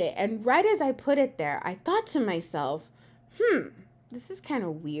to put it. And right as I put it there, I thought to myself, this is kind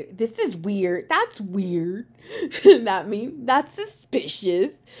of weird. This is weird. That's weird. That's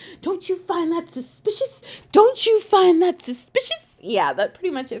suspicious. Don't you find that suspicious? Don't you find that suspicious? Yeah, that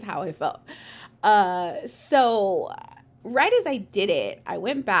pretty much is how I felt. So right as I did it, I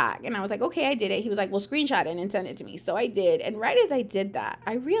went back and I was like, okay, I did it. He was like, well, screenshot it and send it to me. So I did. And right as I did that,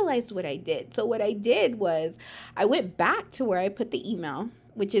 I realized what I did. So what I did was I went back to where I put the email,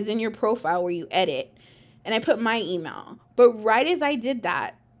 which is in your profile where you edit, and I put my email. But right as I did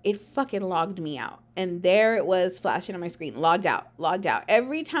that, it fucking logged me out. And there it was flashing on my screen, logged out.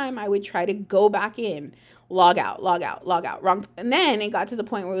 Every time I would try to go back in, log out, wrong. And then it got to the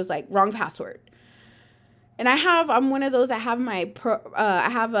point where it was like, wrong password. And I'm one of those that have I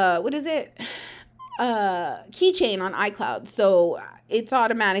have a, keychain on iCloud. So it's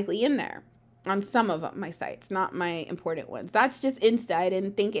automatically in there on some of my sites, not my important ones. That's just Insta. I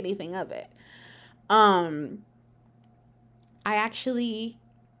didn't think anything of it. I actually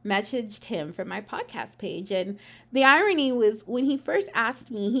messaged him from my podcast page. And the irony was, when he first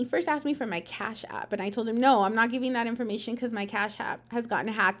asked me for my Cash App. And I told him, no, I'm not giving that information because my Cash App has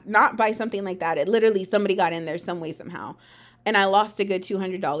gotten hacked, not by something like that. It literally, somebody got in there some way, somehow. And I lost a good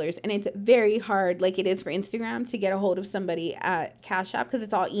 $200. And it's very hard, like it is for Instagram, to get a hold of somebody at Cash App because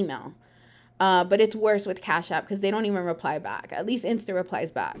it's all email. But it's worse with Cash App because they don't even reply back. At least Insta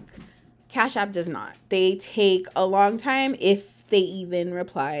replies back. Cash App does not. They take a long time, if they even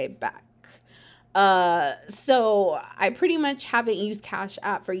reply back. So I pretty much haven't used Cash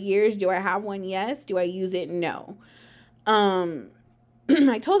App for years. Do I have one? Yes. Do I use it? No. I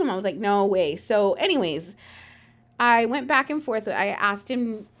told him, I was like, no way. So anyways, I went back and forth. I asked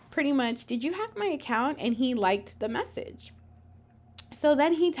him pretty much, did you hack my account? And he liked the message. So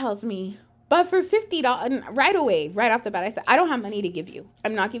then he tells me, but for $50, and right away, right off the bat, I said, I don't have money to give you.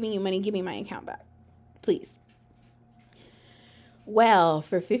 I'm not giving you money. Give me my account back, please. Well,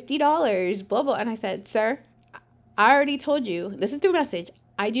 for $50, blah, blah. And I said, sir, I already told you, this is through message,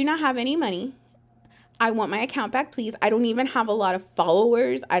 I do not have any money. I want my account back, please. I don't even have a lot of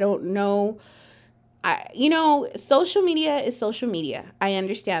followers. I don't know. Social media is social media. I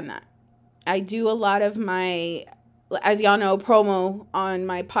understand that. I do a lot of my, as y'all know, promo on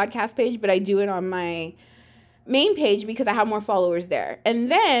my podcast page, but I do it on my main page because I have more followers there.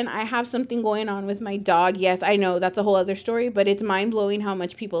 And then I have something going on with my dog. Yes, I know that's a whole other story, but it's mind blowing how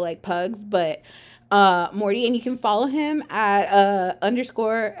much people like pugs. But Morty, and you can follow him at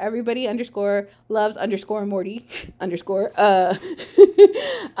underscore everybody underscore loves underscore Morty underscore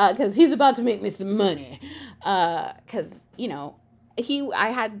because he's about to make me some money. Because I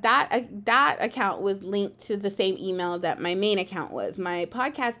had that account was linked to the same email that my main account was. My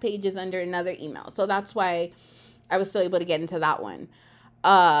podcast page is under another email, so that's why I was still able to get into that one.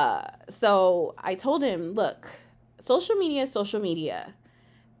 So I told him, look, social media is social media.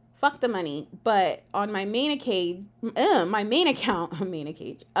 Fuck the money. But on my main account,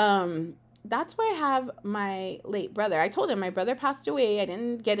 that's where I have my late brother. I told him my brother passed away. I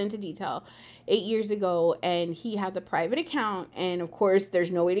didn't get into detail 8 years ago, and he has a private account, and of course there's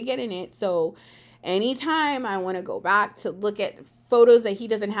no way to get in it. So anytime I want to go back to look at photos that he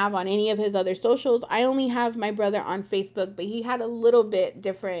doesn't have on any of his other socials, I only have my brother on Facebook, but he had a little bit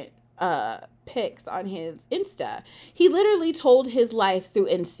different pics on his Insta. He literally told his life through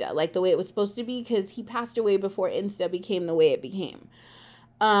Insta, like the way it was supposed to be, because he passed away before Insta became the way it became.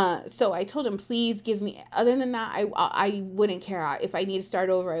 So I told him, please give me, other than that, I wouldn't care. If I need to start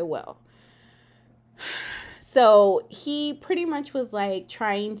over, I will. So he pretty much was like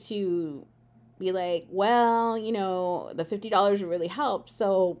trying to be like, well, the $50 would really help.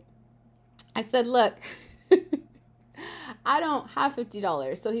 So I said, look, I don't have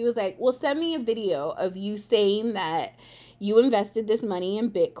 $50. So he was like, well, send me a video of you saying that you invested this money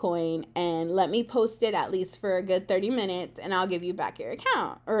in Bitcoin and let me post it at least for a good 30 minutes and I'll give you back your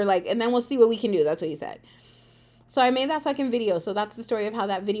account. Or like, and then we'll see what we can do. That's what he said. So I made that fucking video. So that's the story of how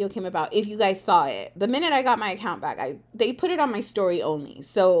that video came about. If you guys saw it, the minute I got my account back, they put it on my story only.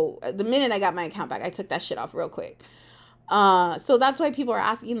 So the minute I got my account back, I took that shit off real quick. So that's why people are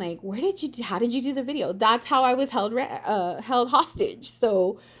asking, like, how did you do the video? That's how I was held hostage.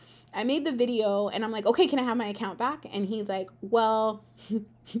 So I made the video and I'm like, okay, can I have my account back? And he's like, well,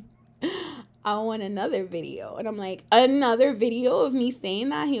 I want another video. And I'm like, another video of me saying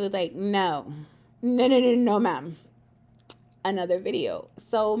that? He was like, no, ma'am. Another video.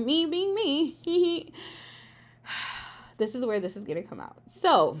 So me being me, this is where this is going to come out.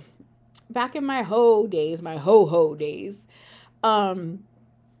 So back in my ho days,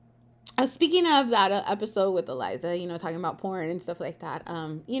 speaking of that episode with Eliza, talking about porn and stuff like that,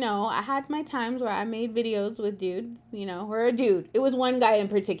 I had my times where I made videos with dudes, or a dude. It was one guy in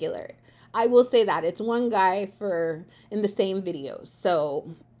particular. I will say that. It's one guy in the same videos. So,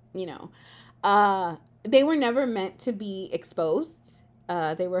 they were never meant to be exposed.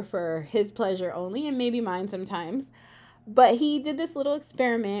 They were for his pleasure only, and maybe mine sometimes. But he did this little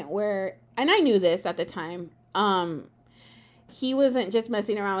experiment where, and I knew this at the time, he wasn't just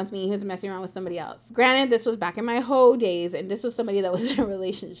messing around with me, he was messing around with somebody else. Granted, this was back in my hoe days, and this was somebody that was in a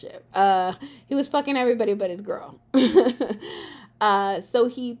relationship. He was fucking everybody but his girl. So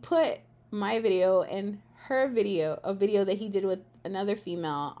he put my video and her video, a video that he did with another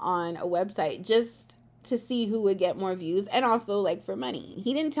female, on a website just to see who would get more views, and also like for money.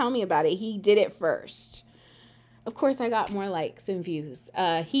 He didn't tell me about it. He did it first. Of course, I got more likes and views.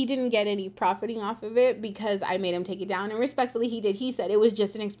 He didn't get any profiting off of it because I made him take it down. And respectfully, he did. He said it was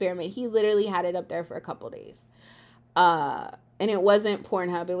just an experiment. He literally had it up there for a couple days. And it wasn't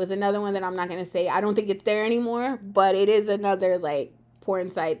Pornhub. It was another one that I'm not going to say. I don't think it's there anymore. But it is another, like,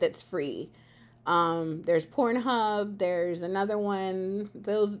 porn site that's free. There's Pornhub. There's another one.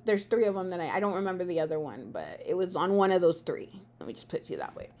 There's 3 of them that I don't remember the other one. But it was on one of those 3. Let me just put it to you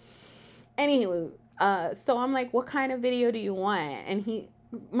that way. Anywho. So I'm like, what kind of video do you want? And he,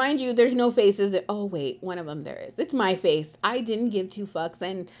 mind you, there's no faces. Oh, wait, one of them there is. It's my face. I didn't give 2 fucks.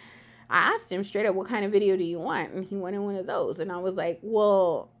 And I asked him straight up, what kind of video do you want? And he wanted one of those. And I was like,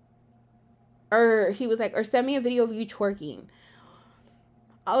 well, he was like, or send me a video of you twerking.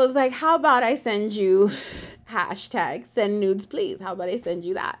 I was like, how about I send you hashtag send nudes, please? How about I send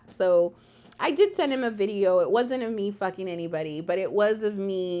you that? So I did send him a video. It wasn't of me fucking anybody, but it was of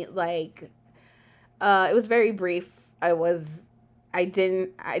me, like, it was very brief. I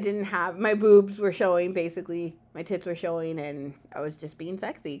didn't have, my boobs were showing, basically. My tits were showing, and I was just being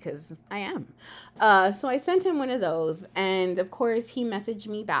sexy because I am. So I sent him one of those, and of course he messaged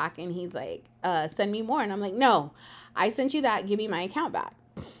me back, and he's like, send me more. And I'm like, no, I sent you that. Give me my account back.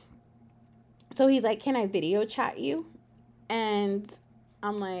 So he's like, can I video chat you? And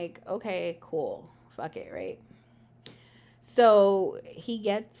I'm like, okay, cool. Fuck it, right? So he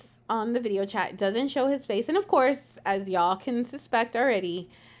gets on the video chat, doesn't show his face. And of course, as y'all can suspect already,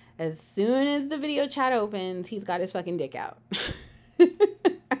 as soon as the video chat opens, he's got his fucking dick out.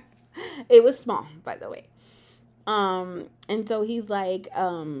 It was small, by the way. And so he's like,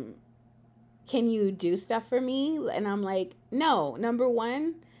 can you do stuff for me? And I'm like, no. Number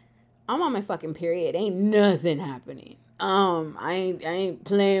one, I'm on my fucking period. Ain't nothing happening. I ain't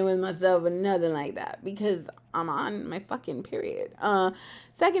playing with myself or nothing like that because I'm on my fucking period.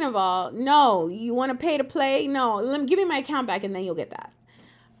 Second of all, no, you want to pay to play? No, give me my account back and then you'll get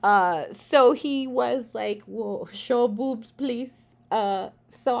that. So he was like, well, show boobs, please. So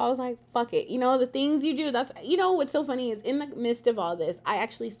I was like, fuck it. The things you do, what's so funny is in the midst of all this, I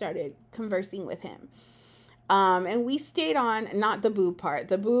actually started conversing with him. And we stayed on, not the boob part.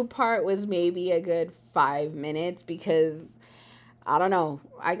 The boob part was maybe a good 5 minutes because, I don't know,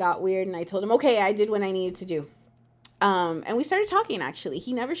 I got weird and I told him, okay, I did what I needed to do. And we started talking, actually.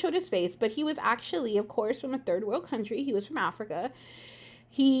 He never showed his face, but he was actually, of course, from a third world country. He was from Africa.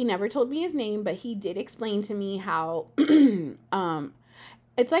 He never told me his name, but he did explain to me how,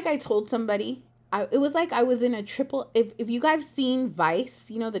 it's like I told somebody, it was like I was in a triple, if you guys seen Vice,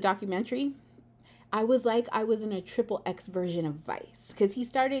 the documentary, I was like I was in a triple X version of Vice because he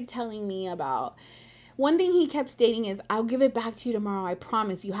started telling me about, one thing he kept stating is, I'll give it back to you tomorrow. I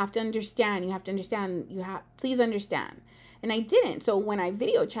promise. You have to understand. Please understand. And I didn't. So when I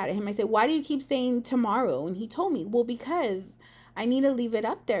video chatted him, I said, why do you keep saying tomorrow? And he told me, well, because I need to leave it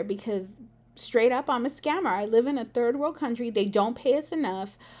up there because straight up, I'm a scammer. I live in a third world country. They don't pay us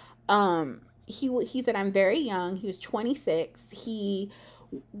enough. He said, I'm very young. He was 26. He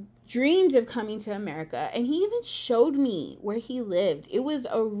dreamed of coming to America, and he even showed me where he lived. It was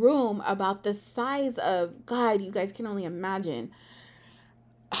a room about the size of, God, you guys can only imagine.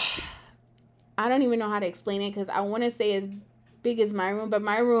 I don't even know how to explain it because I want to say as big as my room, but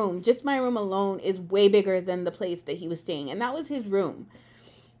just my room alone is way bigger than the place that he was staying, and that was his room.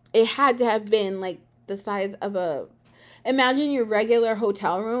 It had to have been like the size of imagine your regular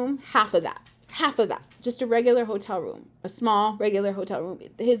hotel room, half of that, just a regular hotel room, a small regular hotel room.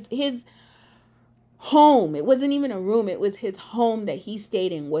 His home, it wasn't even a room, it was his home that he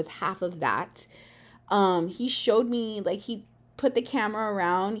stayed in, was half of that. He showed me, like, he put the camera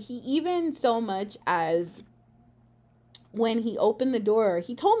around. He even, so much as when he opened the door,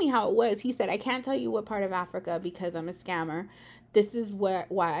 he told me how it was. He said, I can't tell you what part of Africa because I'm a scammer. This is why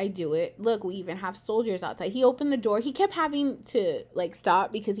I do it. Look, we even have soldiers outside. He opened the door. He kept having to, like,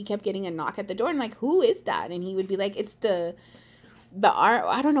 stop because he kept getting a knock at the door. And, like, who is that? And he would be like, it's the art.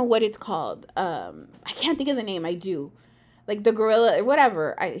 I don't know what it's called. I can't think of the name. I do. Like, the gorilla,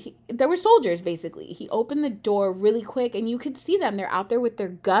 whatever. There were soldiers, basically. He opened the door really quick, and you could see them. They're out there with their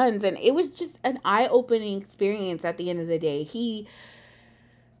guns. And it was just an eye-opening experience at the end of the day. He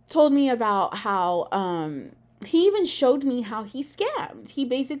told me about how... he even showed me how he scammed. He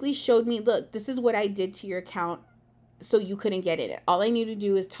basically showed me, look, this is what I did to your account so you couldn't get in it. All I need to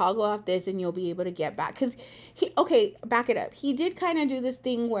do is toggle off this and you'll be able to get back. Because back it up. He did kind of do this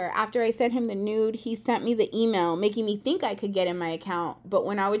thing where after I sent him the nude, he sent me the email making me think I could get in my account. But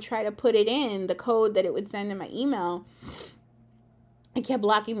when I would try to put it in, the code that it would send in my email, it kept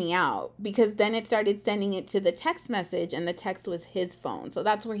blocking me out because then it started sending it to the text message and the text was his phone. So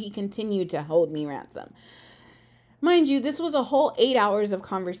that's where he continued to hold me ransom. Mind you, this was a whole 8 hours of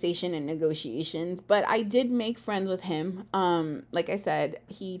conversation and negotiations, but I did make friends with him. Like I said,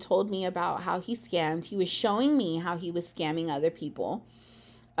 he told me about how he scammed. He was showing me how he was scamming other people.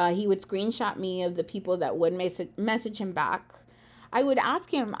 He would screenshot me of the people that would message him back. I would ask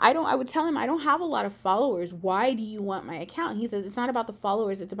him, I would tell him, I don't have a lot of followers. Why do you want my account? He says, it's not about the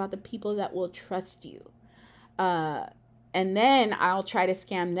followers. It's about the people that will trust you. And then I'll try to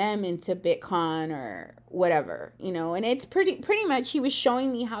scam them into Bitcoin or whatever, and it's pretty much, he was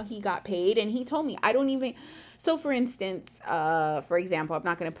showing me how he got paid. And he told me, so for instance, for example, I'm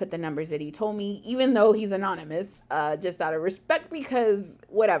not going to put the numbers that he told me, even though he's anonymous, just out of respect, because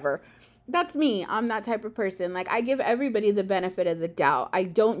whatever, that's me. I'm that type of person. Like, I give everybody the benefit of the doubt. I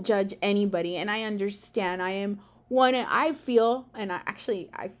don't judge anybody. And I understand I feel, and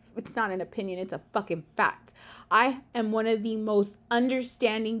it's not an opinion, it's a fucking fact. I am one of the most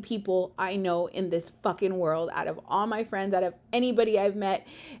understanding people I know in this fucking world, out of all my friends, out of anybody I've met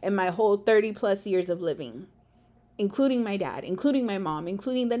in my whole 30 plus years of living, including my dad, including my mom,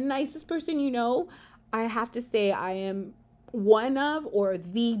 including the nicest person I have to say I am one of, or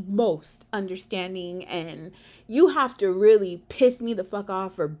the most understanding, and you have to really piss me the fuck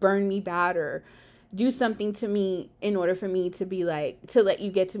off or burn me bad or do something to me in order for me to be like, to let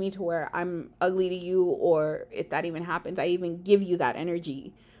you get to me to where I'm ugly to you, or if that even happens, I even give you that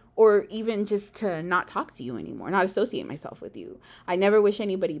energy, or even just to not talk to you anymore, not associate myself with you. I never wish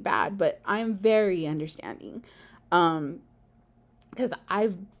anybody bad, but I'm very understanding. because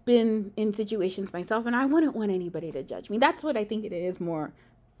I've been in situations myself and I wouldn't want anybody to judge me. That's what I think it is more.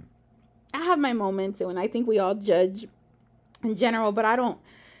 I have my moments and when I think we all judge in general, but I don't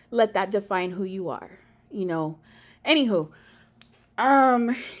let that define who you are, you know. Anywho,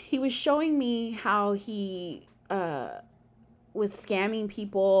 he was showing me how he was scamming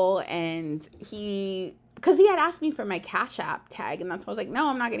people, and because he had asked me for my Cash App tag, and that's why I was like, no,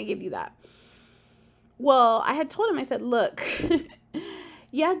 I'm not going to give you that. Well, I had told him, I said, look,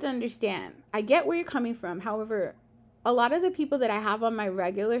 you have to understand, I get where you're coming from. However, a lot of the people that I have on my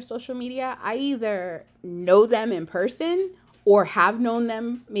regular social media, I either know them in person or have known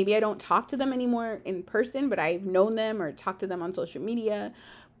them. Maybe I don't talk to them anymore in person, but I've known them or talked to them on social media.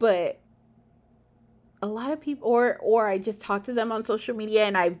 But a lot of people, or I just talked to them on social media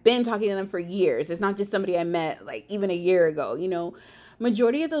and I've been talking to them for years. It's not just somebody I met like even a year ago, you know.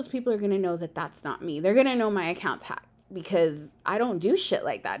 Majority of those people are going to know that that's not me. They're going to know my account's hacked because I don't do shit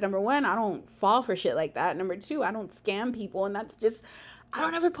like that. Number one, I don't fall for shit like that. Number two, I don't scam people, and that's just, I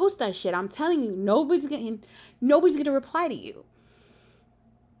don't ever post that shit. I'm telling you, nobody's going to reply to you.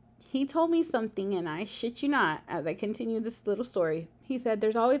 He told me something, and I shit you not, as I continue this little story, he said,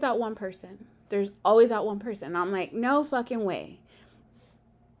 there's always that one person. There's always that one person. And I'm like, no fucking way.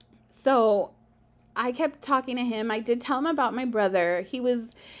 So I kept talking to him. I did tell him about my brother. He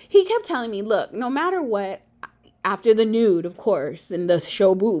kept telling me, look, no matter what, after the nude, of course, and the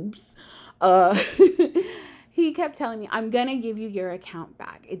show boobs, he kept telling me, I'm going to give you your account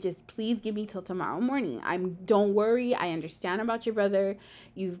back. It just, please give me till tomorrow morning. Don't worry. I understand about your brother.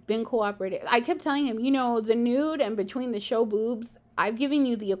 You've been cooperative. I kept telling him, you know, the nude and between the show boobs, I've given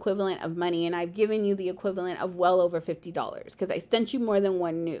you the equivalent of money, and I've given you the equivalent of well over $50 because I sent you more than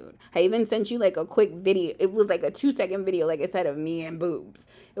one nude. I even sent you like a quick video. It was like a 2-second video, like I said, of me and boobs.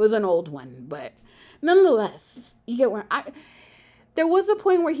 It was an old one, but nonetheless, you get where there was a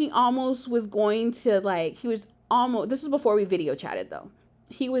point where he almost was going to this was before we video chatted though.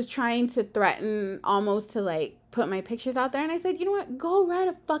 He was trying to threaten almost to like put my pictures out there. And I said, you know what? Go right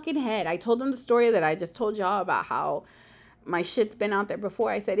a fucking head. I told him the story that I just told y'all about how my shit's been out there before.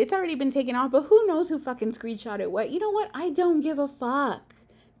 I said, it's already been taken off, but who knows who fucking screenshotted what? You know what? I don't give a fuck.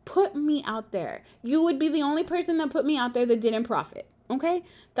 Put me out there. You would be the only person that put me out there that didn't profit. Okay?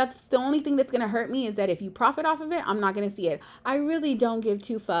 That's the only thing that's going to hurt me is that if you profit off of it, I'm not going to see it. I really don't give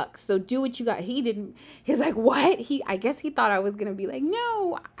two fucks. So do what you got. He's like, what? I guess he thought I was going to be like,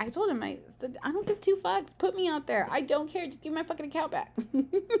 no. I told him, I said, I don't give two fucks. Put me out there. I don't care. Just give my fucking account back.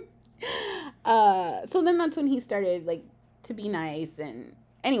 So then that's when he started like to be nice. And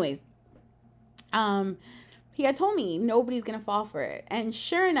anyways, he had told me nobody's gonna fall for it. And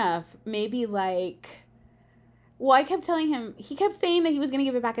sure enough, maybe I kept telling him, he kept saying that he was gonna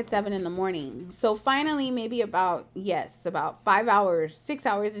give it back at 7 a.m. So finally, maybe about 5 hours, 6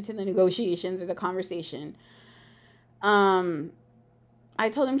 hours into the negotiations or the conversation, I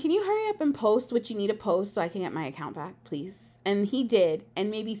told him, can you hurry up and post what you need to post so I can get my account back, please? And he did.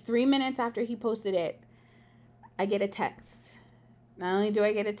 And maybe 3 minutes after he posted it, I get a text. Not only do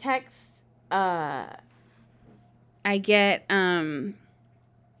I get a text, I get a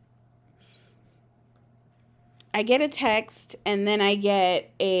text, and then I get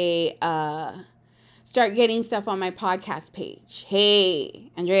start getting stuff on my podcast page.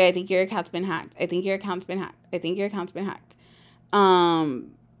 Hey, Andrea, I think your account's been hacked. I think your account's been hacked. I think your account's been hacked.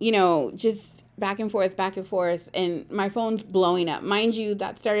 You know, just back and forth, and my phone's blowing up. Mind you,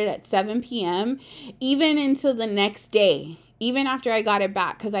 that started at 7 p.m., even until the next day, even after I got it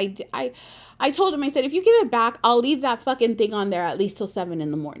back, because I told him, I said, if you give it back, I'll leave that fucking thing on there at least till 7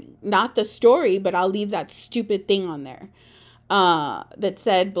 a.m. Not the story, but I'll leave that stupid thing on there that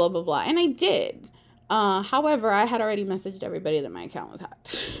said blah, blah, blah. And I did. However, I had already messaged everybody that my account was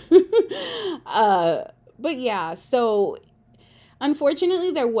hacked. But yeah, so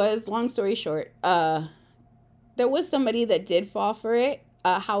unfortunately, there was, long story short, there was somebody that did fall for it.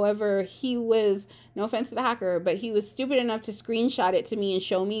 However, he was, no offense to the hacker, but he was stupid enough to screenshot it to me and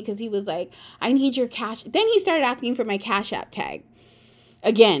show me, because he was like, I need your cash. Then he started asking for my Cash App tag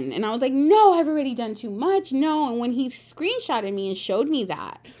again. And I was like, no, I've already done too much. No. And when he screenshotted me and showed me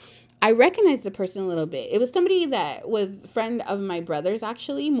that, I recognized the person a little bit. It was somebody that was a friend of my brother's,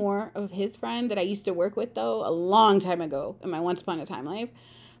 actually, more of his friend that I used to work with, though, a long time ago in my once upon a time life.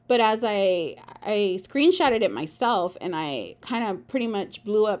 But as I screenshotted it myself, and I kind of pretty much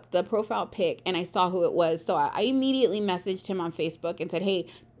blew up the profile pic, and I saw who it was. So I immediately messaged him on Facebook and said, hey,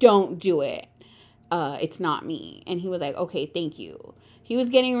 don't do it. it's not me. And he was like, okay, thank you. He was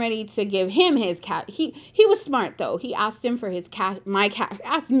getting ready to give him his cash. He was smart though. He asked him for his cash,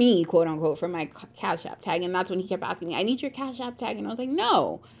 asked me, quote unquote, for my Cash App tag. And that's when he kept asking me, I need your Cash App tag. And I was like,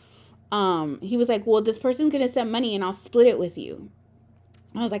 no. He was like, well, this person's going to send money and I'll split it with you.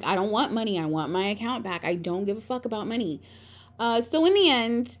 I was like, I don't want money. I want my account back. I don't give a fuck about money. So in the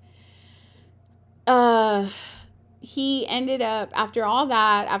end, he ended up, after all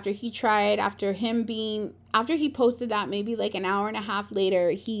that, after he tried, after he posted that, maybe like an hour and a half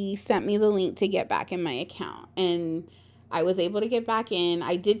later, he sent me the link to get back in my account. And I was able to get back in.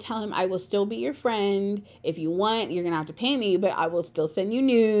 I did tell him I will still be your friend. If you want, you're going to have to pay me, but I will still send you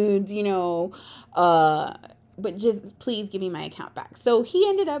nudes, but just please give me my account back. So he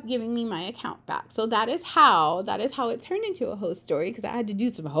ended up giving me my account back. So that is how it turned into a hoe story, because I had to do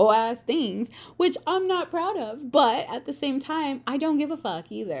some hoe ass things, which I'm not proud of. But at the same time, I don't give a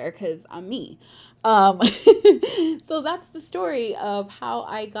fuck either, because I'm me. So that's the story of how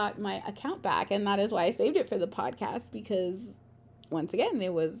I got my account back. And that is why I saved it for the podcast, because once again,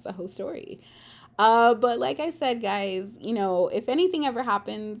 it was a hoe story. But like I said, guys, if anything ever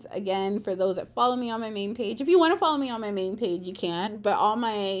happens, again, for those that follow me on my main page, if you want to follow me on my main page, you can, but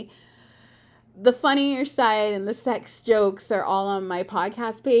the funnier side and the sex jokes are all on my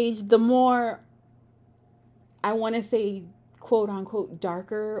podcast page. The more, I want to say, quote unquote,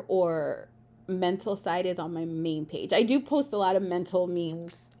 darker or mental side is on my main page. I do post a lot of mental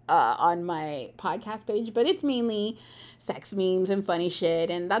memes on my podcast page, but it's mainly sex memes and funny shit,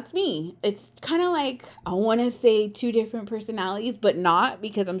 and that's me. It's kind of like, I want to say two different personalities, but not,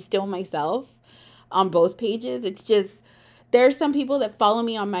 because I'm still myself on both pages. It's just, there's some people that follow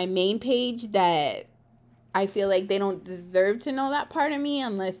me on my main page that I feel like they don't deserve to know that part of me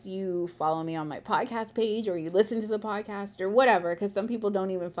unless you follow me on my podcast page or you listen to the podcast or whatever, because some people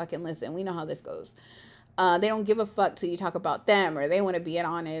don't even fucking listen. We know how this goes. They don't give a fuck till you talk about them, or they want to be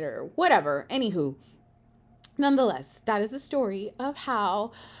on it or whatever. Anywho, nonetheless, that is the story of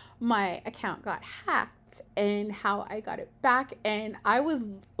how my account got hacked and how I got it back. And I was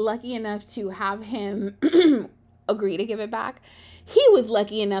lucky enough to have him agree to give it back. He was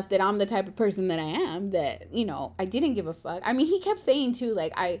lucky enough that I'm the type of person that I am, that, I didn't give a fuck. I mean, he kept saying too,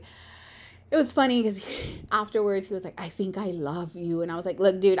 like, it was funny because afterwards he was like, I think I love you. And I was like,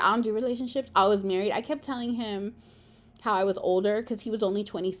 look, dude, I don't do relationships. I was married. I kept telling him how I was older because he was only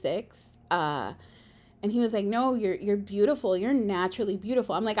 26. And he was like, no, you're beautiful. You're naturally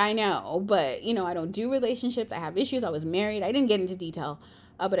beautiful. I'm like, I know, but I don't do relationships. I have issues. I was married. I didn't get into detail,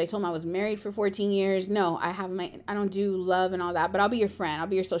 but I told him I was married for 14 years. No, I don't do love and all that, but I'll be your friend. I'll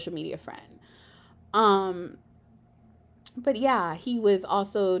be your social media friend. But yeah, he was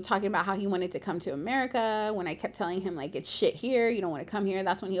also talking about how he wanted to come to America. When I kept telling him, like, it's shit here, you don't want to come here.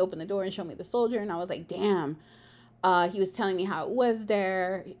 That's when he opened the door and showed me the soldier. And I was like, damn. He was telling me how it was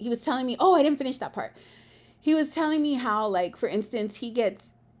there. He was telling me, I didn't finish that part. He was telling me how, like, for instance, he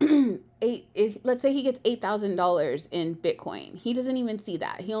gets let's say he gets $8,000 in Bitcoin. He doesn't even see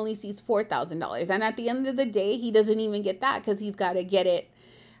that. He only sees $4,000. And at the end of the day, he doesn't even get that because he's got to get it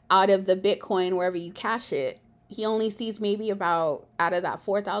out of the Bitcoin wherever you cash it. He only sees maybe about, out of that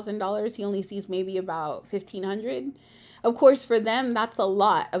 $4,000, he only sees maybe about $1,500. Of course, for them, that's a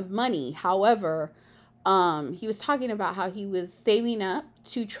lot of money. However, he was talking about how he was saving up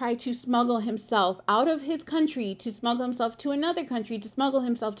to try to smuggle himself out of his country, to smuggle himself to another country, to smuggle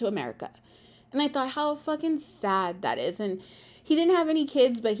himself to America. And I thought how fucking sad that is. And he didn't have any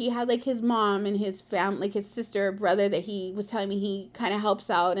kids, but he had like his mom and his family, like his sister, brother that he was telling me he kind of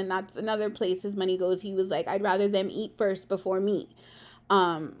helps out. And that's another place his money goes. He was like, I'd rather them eat first before me.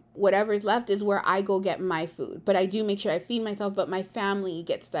 Whatever's left is where I go get my food. But I do make sure I feed myself, but my family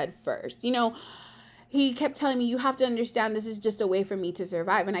gets fed first. He kept telling me, you have to understand this is just a way for me to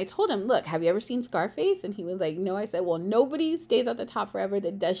survive. And I told him, look, have you ever seen Scarface? And he was like, no. I said, well, nobody stays at the top forever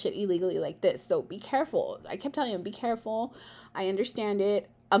that does shit illegally like this. So be careful. I kept telling him, be careful. I understand it.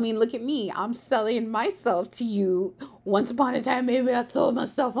 I mean, look at me. I'm selling myself to you. Once upon a time, maybe I sold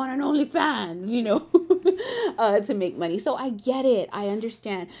myself on an OnlyFans, to make money. So I get it. I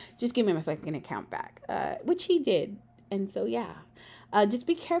understand. Just give me my fucking account back, which he did. And so, yeah. Just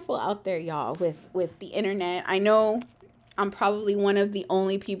be careful out there, y'all, with the internet. I know I'm probably one of the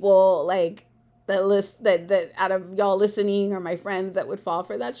only people like that out of y'all listening or my friends that would fall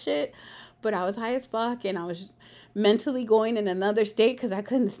for that shit. But I was high as fuck and I was mentally going in another state because I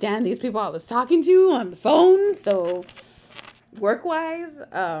couldn't stand these people I was talking to on the phone. So work-wise,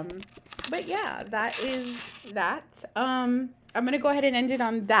 but yeah, that is that. I'm gonna go ahead and end it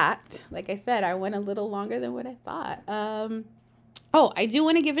on that. Like I said, I went a little longer than what I thought. I do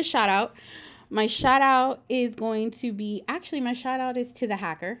want to give a shout out. My shout out is going to be actually, my shout out is to the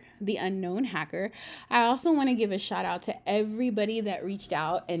hacker, the unknown hacker. I also want to give a shout out to everybody that reached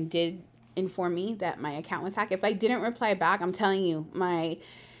out and did inform me that my account was hacked. If I didn't reply back, I'm telling you, my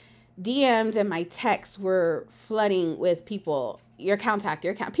DMs and my texts were flooding with people. Your account's hacked.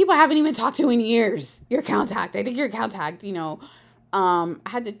 Your account. People I haven't even talked to in years. Your account's hacked. I think your account's hacked. I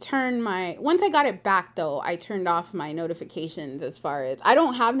had to turn my, once I got it back though, I turned off my notifications. As far as, I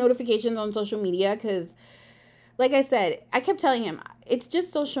don't have notifications on social media because, like I said, I kept telling him it's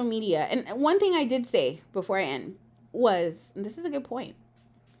just social media. And one thing I did say before I end was, and this is a good point,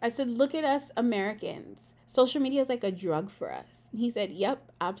 I said, look at us Americans. Social media is like a drug for us. And he said,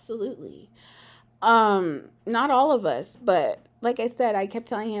 yep, absolutely. Not all of us, but like I said, I kept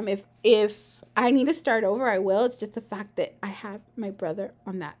telling him if I need to start over, I will. It's just the fact that I have my brother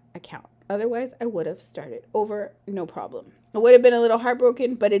on that account. Otherwise, I would have started over, no problem. I would have been a little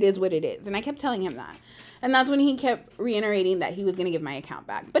heartbroken, but it is what it is. And I kept telling him that. And that's when he kept reiterating that he was going to give my account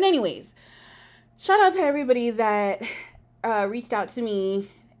back. But anyways, shout out to everybody that reached out to me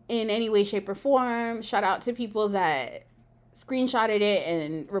in any way, shape, or form. Shout out to people that screenshotted it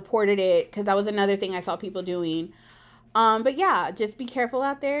and reported it, because that was another thing I saw people doing. But yeah, just be careful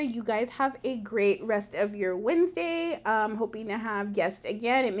out there. You guys have a great rest of your Wednesday. Hoping to have guests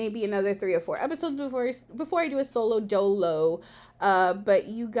again. It may be another 3 or 4 episodes before I do a solo dolo. But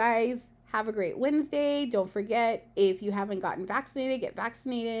you guys have a great Wednesday. Don't forget, if you haven't gotten vaccinated, get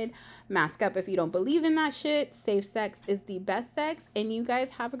vaccinated. Mask up if you don't believe in that shit. Safe sex is the best sex. And you guys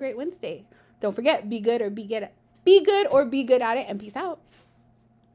have a great Wednesday. Don't forget, be good or be good at it, and peace out.